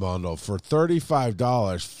golden bundle for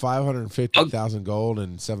 $35? 550,000 gold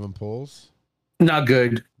and 7 pulls. Not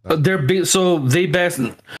good. Their base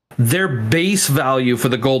value for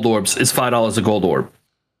the gold orbs is $5 a gold orb.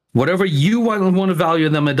 Whatever you want to value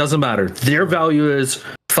them, it doesn't matter. Their value is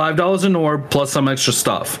 $5 an orb plus some extra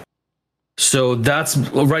stuff. So that's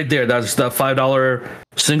right there. That's the $5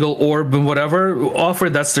 single orb and whatever offer.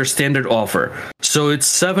 That's their standard offer. So it's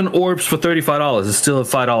 7 orbs for $35. It's still at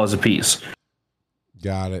 $5 a piece.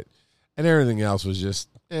 Got it. And everything else was just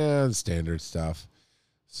standard stuff.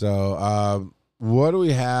 So what do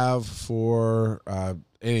we have for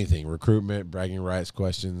anything? Recruitment, bragging rights,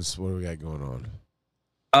 questions? What do we got going on?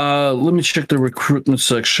 Let me check the recruitment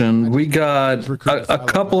section. We got a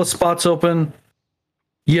couple of spots open.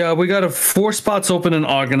 Yeah, we got 4 spots open in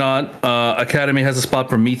Argonaut. Academy has a spot.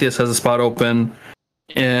 Prometheus has a spot open.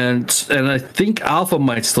 And I think Alpha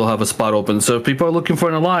might still have a spot open. So if people are looking for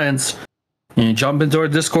an alliance, you jump into our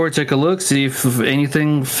Discord, take a look, see if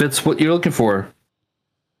anything fits what you're looking for.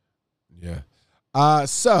 Yeah.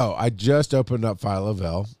 So I just opened up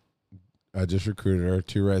Phyla-Vell. I just recruited her.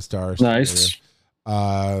 2 red stars. Nice.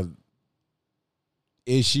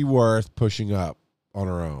 Is she worth pushing up on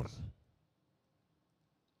her own?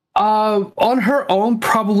 On her own,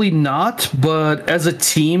 probably not, but as a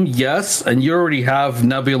team, yes. And you already have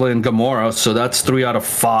Nebula and Gamora, so that's 3 out of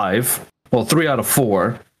 5. Well, 3 out of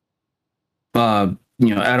 4.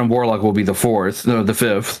 Adam Warlock will be the 4th, no, the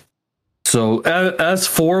 5th. So as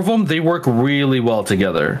 4 of them, they work really well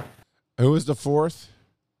together. Who was the 4th?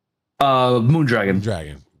 Moondragon.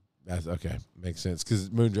 Moondragon. That's okay. Makes sense because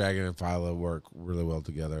Moondragon and Phyla work really well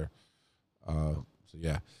together. So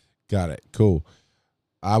yeah, got it. Cool.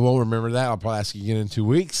 I won't remember that. I'll probably ask you again in 2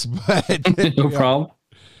 weeks, but no problem.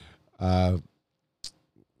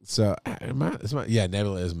 So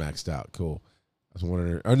Nebula is maxed out. Cool. I was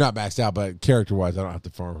wondering, or not maxed out, but character wise, I don't have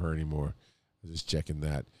to farm her anymore. I was just checking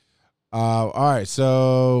that. All right.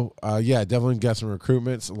 So definitely got some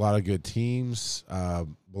recruitments. A lot of good teams.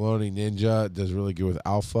 Baloney Ninja does really good with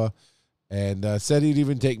Alpha, and said he'd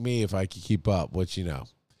even take me if I could keep up. Which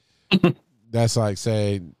That's like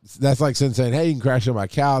saying, hey, you can crash on my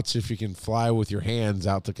couch if you can fly with your hands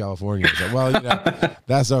out to California. So, well,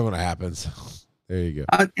 that's not going to happen. So, there you go.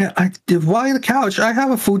 Why the couch? I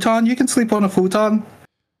have a futon. You can sleep on a futon.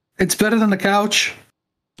 It's better than the couch.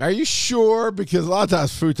 Are you sure? Because a lot of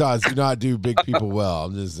times futons do not do big people well.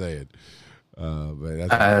 I'm just saying. But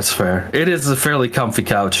that's fair. It is a fairly comfy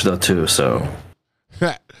couch, though, too. So.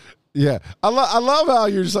 Yeah, I love how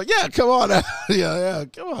you're just like, yeah, come on, yeah,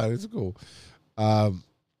 come on, it's cool. All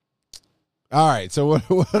right, so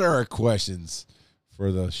what are our questions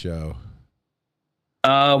for the show?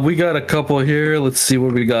 We got a couple here. Let's see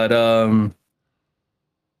what we got.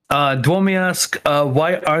 Dwomi asks,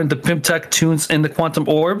 why aren't the Pimp Tech tunes in the Quantum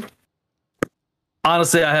Orb?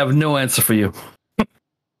 Honestly, I have no answer for you.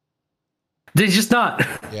 They're just not.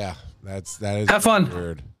 Yeah, that is have fun.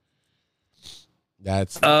 Weird.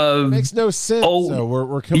 That's makes no sense. Oh, so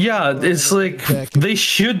we're it's like they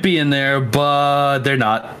should be in there, but they're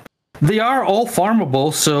not. They are all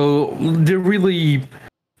farmable, so they really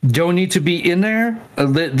don't need to be in there.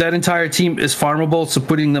 That entire team is farmable, so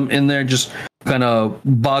putting them in there just kind of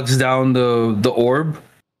bogs down the orb.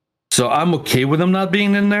 So I'm okay with him not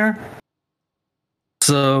being in there.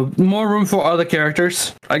 So more room for other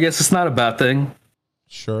characters. I guess it's not a bad thing.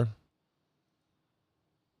 Sure.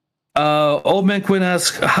 Old Man Quinn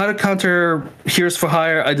asks, how to counter Heroes for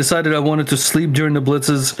Hire? I decided I wanted to sleep during the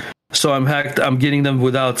blitzes, so I'm getting them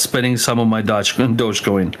without spending some of my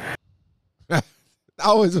Dogecoin.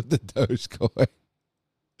 Always with the Dogecoin.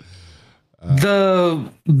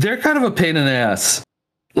 They're kind of a pain in the ass.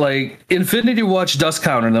 Like, Infinity Watch does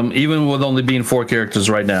counter them, even with only being 4 characters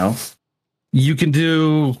right now. You can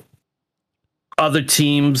do other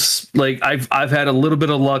teams. Like, I've had a little bit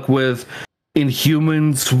of luck with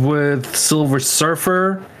Inhumans with Silver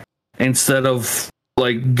Surfer instead of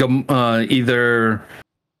like either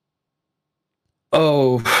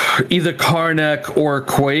Karnak or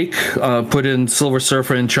Quake. Put in Silver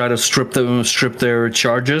Surfer and try to strip their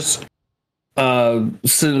charges.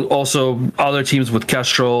 So also other teams with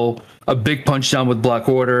Kestrel, a big punch down with Black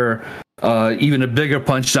Order, even a bigger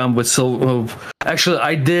punch down with Silver. Actually,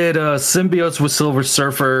 I did symbiotes with Silver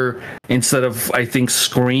Surfer instead of, I think,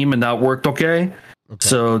 Scream, and that worked okay.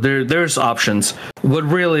 So there's options, but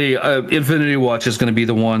really, Infinity Watch is going to be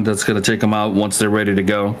the one that's going to take them out once they're ready to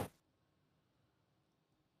go.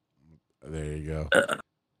 There you go.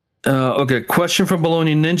 Okay, question from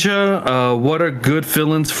Baloney Ninja. What are good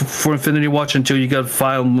fill-ins for Infinity Watch until you got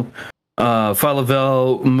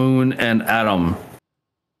Philavel, Moon, and Atom?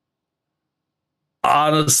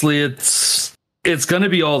 Honestly, it's going to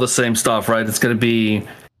be all the same stuff, right? It's going to be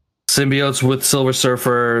symbiotes with Silver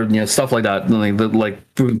Surfer, stuff like that,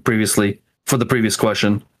 like previously for the previous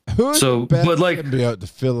question. Who's the best symbiote to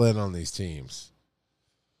fill in on these teams?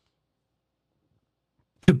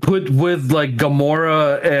 To put with like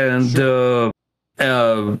Gamora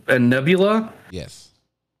and Nebula. Yes.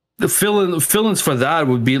 The fill-ins for that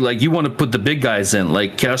would be like, you want to put the big guys in,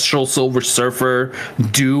 like Kestrel, Silver Surfer,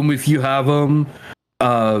 Doom if you have them.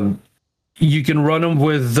 You can run them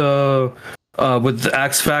with the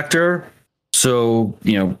X Factor. So,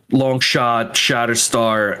 Long Shot,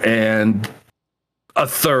 Shatterstar, and a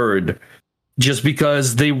third, just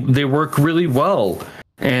because they work really well.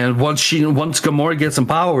 And once Gamora gets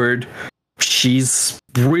empowered, she's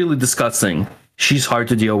really disgusting. She's hard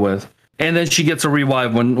to deal with. And then she gets a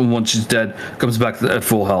revive once she's dead, comes back at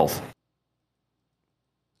full health.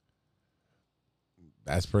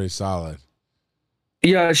 That's pretty solid.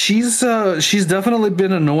 Yeah, she's definitely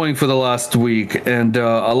been annoying for the last week, and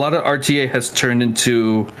a lot of RTA has turned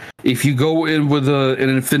into, if you go in with an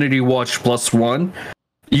Infinity Watch +1,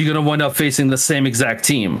 you're gonna wind up facing the same exact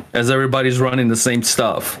team as everybody's running the same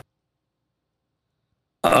stuff.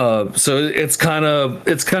 So it's kind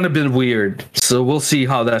of been weird. So we'll see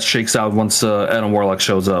how that shakes out once Adam Warlock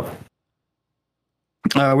shows up.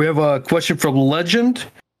 We have a question from Legend.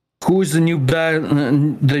 Who is the new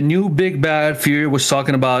big bad Fury was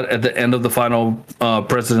talking about at the end of the final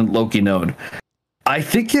President Loki node? I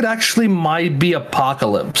think it actually might be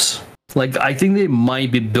Apocalypse. Like, I think they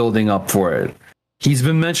might be building up for it. He's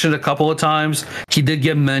been mentioned a couple of times. He did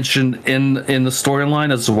get mentioned in the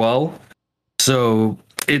storyline as well. So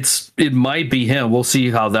it might be him. We'll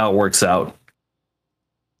see how that works out.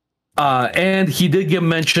 And he did get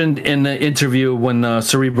mentioned in the interview when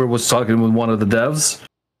Cerebro was talking with one of the devs.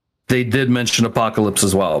 They did mention Apocalypse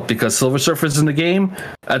as well, because Silver Surfer's in the game.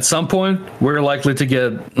 At some point, we're likely to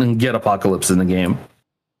get Apocalypse in the game.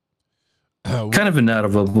 Kind of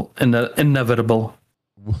inevitable.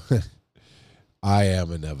 I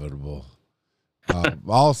am inevitable.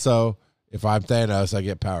 Also, if I'm Thanos, I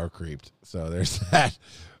get power creeped. So there's that.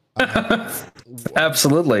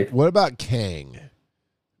 Absolutely. What about Kang?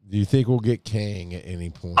 Do you think we'll get Kang at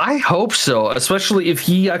any point? I hope so, especially if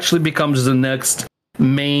he actually becomes the next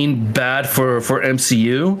main bad for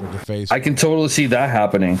MCU. I can totally see that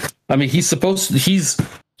happening. I mean, he's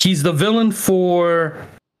the villain for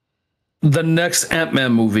the next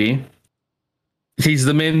Ant-Man movie. He's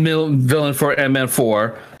the main villain for Ant-Man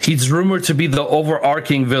 4. He's rumored to be the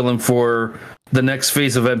overarching villain for the next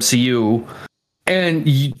phase of MCU.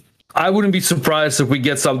 And I wouldn't be surprised if we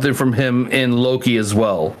get something from him in Loki as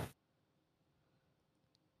well.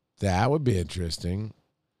 That would be interesting.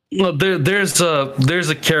 Well, there's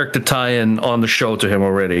a character tie-in on the show to him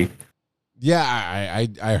already. Yeah,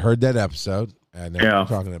 I heard that episode, and they're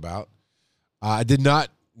talking about. I did not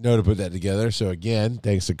know to put that together. So again,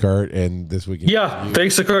 thanks to Kurt and This Week.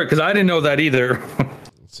 Thanks to Kurt, because I didn't know that either.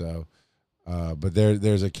 So, but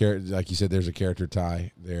there's a character, like you said, there's a character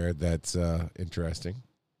tie there that's interesting.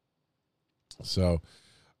 So,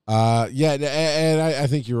 and I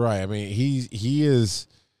think you're right. I mean, he is.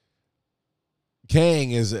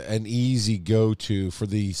 Kang is an easy go-to for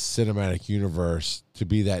the cinematic universe to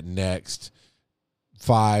be that next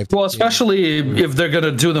 5. Well, especially if they're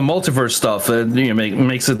gonna do the multiverse stuff, it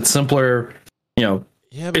makes it simpler. Yeah,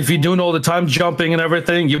 if you're doing all the time jumping and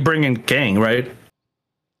everything, you bring in Kang, right?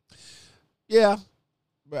 Yeah,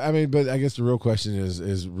 but I guess the real question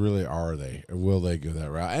is really, are they, or will they go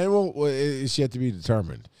that route? And it's yet to be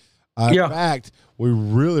determined. In fact, we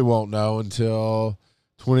really won't know until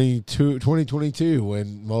 2022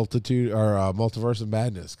 when Multiverse of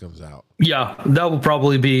Madness comes out. Yeah, that will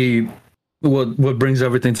probably be what brings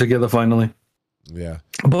everything together finally. Yeah,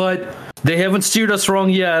 but they haven't steered us wrong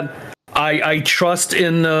yet. I trust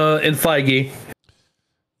in Feige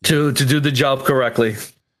to do the job correctly.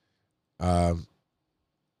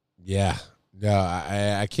 Yeah, no,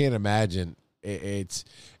 I can't imagine. It's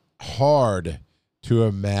hard to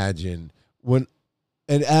imagine when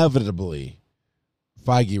inevitably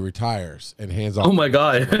Feige retires and hands off. Oh my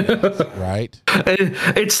god! Right?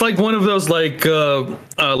 It's like one of those like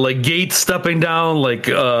Gates stepping down, like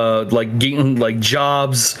getting like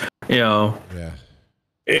Jobs. Yeah.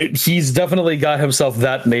 He's definitely got himself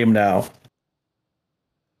that name now.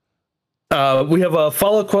 We have a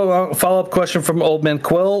follow-up question from Old Man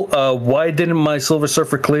Quill. Why didn't my Silver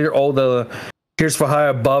Surfer clear all the Here's for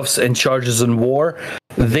Hire buffs and charges in war?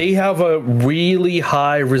 They have a really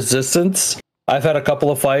high resistance. I've had a couple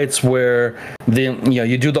of fights where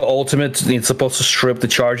you do the ultimate, it's supposed to strip the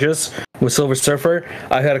charges with Silver Surfer.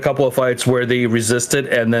 I've had a couple of fights where they resist it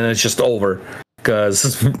and then it's just over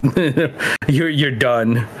because you're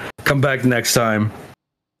done. Come back next time.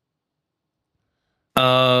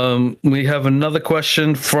 We have another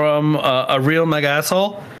question from a real mega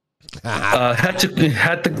asshole. Had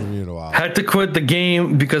to quit the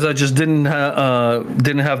game because I just didn't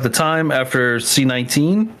have the time after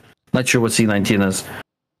C19. Not sure what C19 is.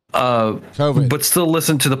 COVID. But still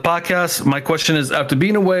listen to the podcast. My question is, after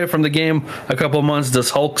being away from the game a couple of months, does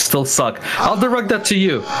Hulk still suck? I'll direct that to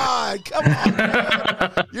you. God, come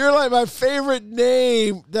on. You're like my favorite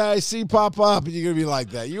name that I see pop up, and you're going to be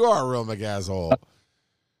like that. You are a real McAsshole.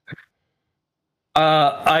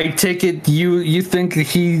 I take it you think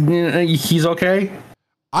he's okay?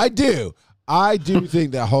 I do. I do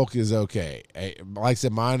think that Hulk is okay. Like I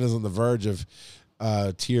said, mine is on the verge of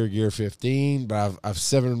tier gear 15, but I've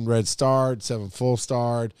 7 red starred, 7 full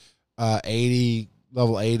starred, 80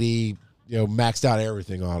 level 80, maxed out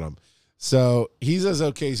everything on him. So he's as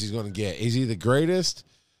okay as he's going to get. Is he the greatest?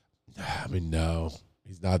 No,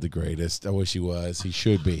 he's not the greatest. I wish he was. He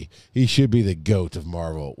should be. He should be the GOAT of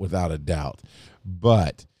Marvel without a doubt.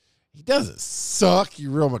 But he doesn't suck. You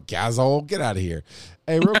real McGazzle. Get out of here.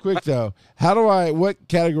 Hey, real quick though, what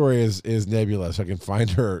category is Nebula so I can find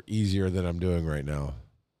her easier than I'm doing right now?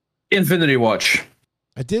 Infinity Watch.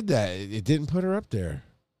 I did that. It didn't put her up there.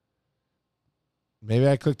 Maybe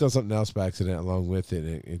I clicked on something else by accident along with it,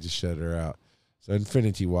 and it just shut her out. So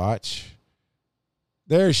Infinity Watch.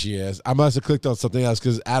 There she is. I must have clicked on something else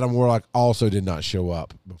because Adam Warlock also did not show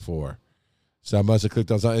up before. So I must have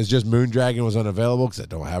clicked on something. It's just Moondragon was unavailable because I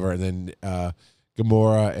don't have her. And then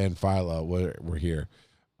Gamora and Phyla were here.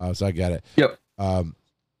 So I got it. Yep. All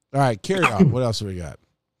right, carry on. What else have we got?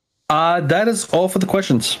 That is all for the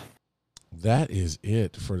questions. That is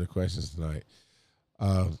it for the questions tonight.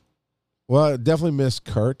 Well, I definitely missed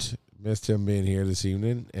Kurt. Missed him being here this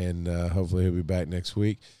evening. And hopefully he'll be back next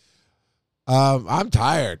week. I'm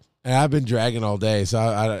tired. And I've been dragging all day, so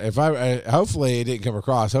hopefully it didn't come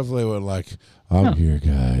across. Hopefully it went like, I'm here,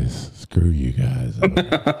 guys. Screw you guys.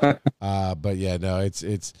 But yeah, no,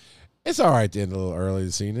 it's all right to end a little early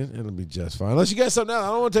this evening. It'll be just fine. Unless you got something else. I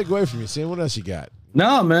don't want to take away from you. Sam, what else you got?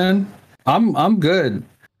 No, man. I'm good.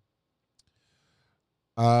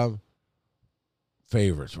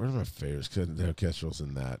 Favorites. What are my favorites? Because no Kestrel's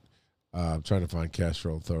in that. I'm trying to find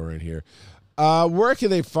Kestrel and throw her in here. Where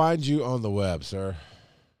can they find you on the web, sir?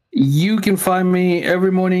 You can find me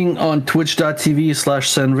every morning on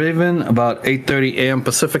twitch.tv/SenRaven about 8:30 a.m.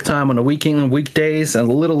 Pacific time on the weekend and weekdays,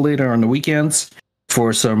 and a little later on the weekends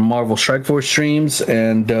for some Marvel Strike Force streams.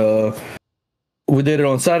 And we did it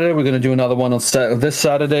on Saturday. We're going to do another one on this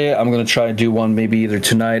Saturday. I'm going to try and do one maybe either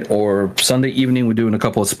tonight or Sunday evening. We're doing a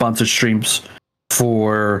couple of sponsored streams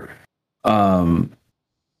for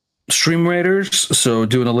Stream Raiders, so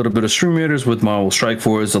doing a little bit of Stream Raiders with Marvel Strike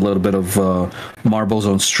Force, a little bit of Marbles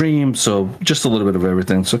on stream, so just a little bit of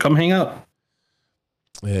everything. So come hang out.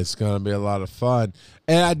 It's going to be a lot of fun.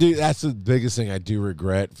 And that's the biggest thing I do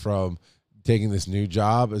regret from taking this new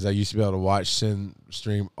job is I used to be able to watch Sin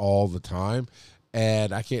stream all the time.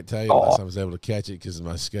 And I can't tell you last time I was able to catch it because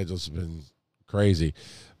my schedule's been crazy.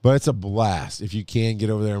 but it's a blast if you can get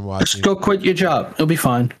over there and watch. Just go quit your job. It'll be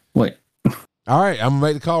fine. Wait. All right, I'm gonna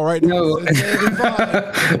make the call right now.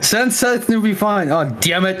 No. Send Seth, it'll be fine. Oh,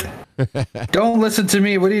 damn it. Don't listen to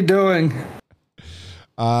me. What are you doing?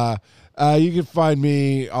 You can find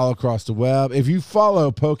me all across the web. If you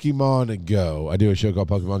follow Pokemon Go, I do a show called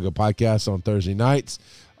Pokemon Go Podcast on Thursday nights,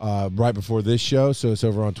 right before this show. So it's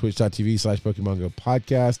over on twitch.tv/Pokemon Go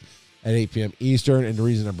Podcast at 8 p.m. Eastern. And the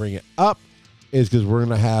reason I bring it up is because we're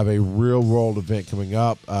going to have a real world event coming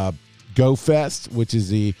up, Go Fest, which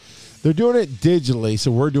is they're doing it digitally.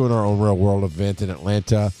 So we're doing our own real world event in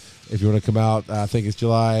Atlanta. If you want to come out, I think it's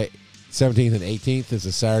July 17th and 18th. It's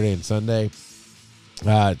a Saturday and Sunday.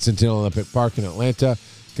 Centennial Olympic Park in Atlanta.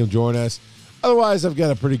 Come join us. Otherwise, I've got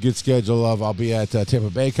a pretty good schedule I'll be at Tampa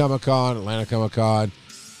Bay Comic-Con, Atlanta Comic-Con,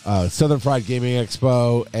 Southern Fried Gaming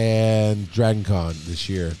Expo, and Dragon Con this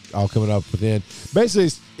year, all coming up within. Basically,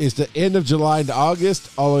 it's the end of July into August,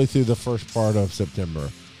 all the way through the first part of September.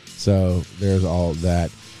 So there's all that.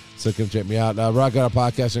 So come check me out. Rock Out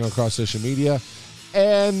Podcasting across social media.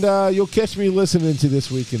 And you'll catch me listening to This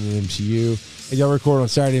Week in the MCU. And y'all record on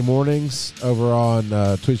Saturday mornings over on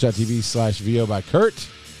twitch.tv/VO by Kurt.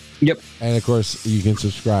 Yep. And, of course, you can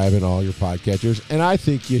subscribe in all your podcatchers. And I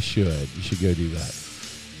think you should. You should go do that.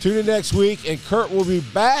 Tune in next week, and Kurt will be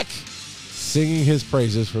back singing his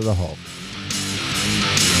praises for the Hulk.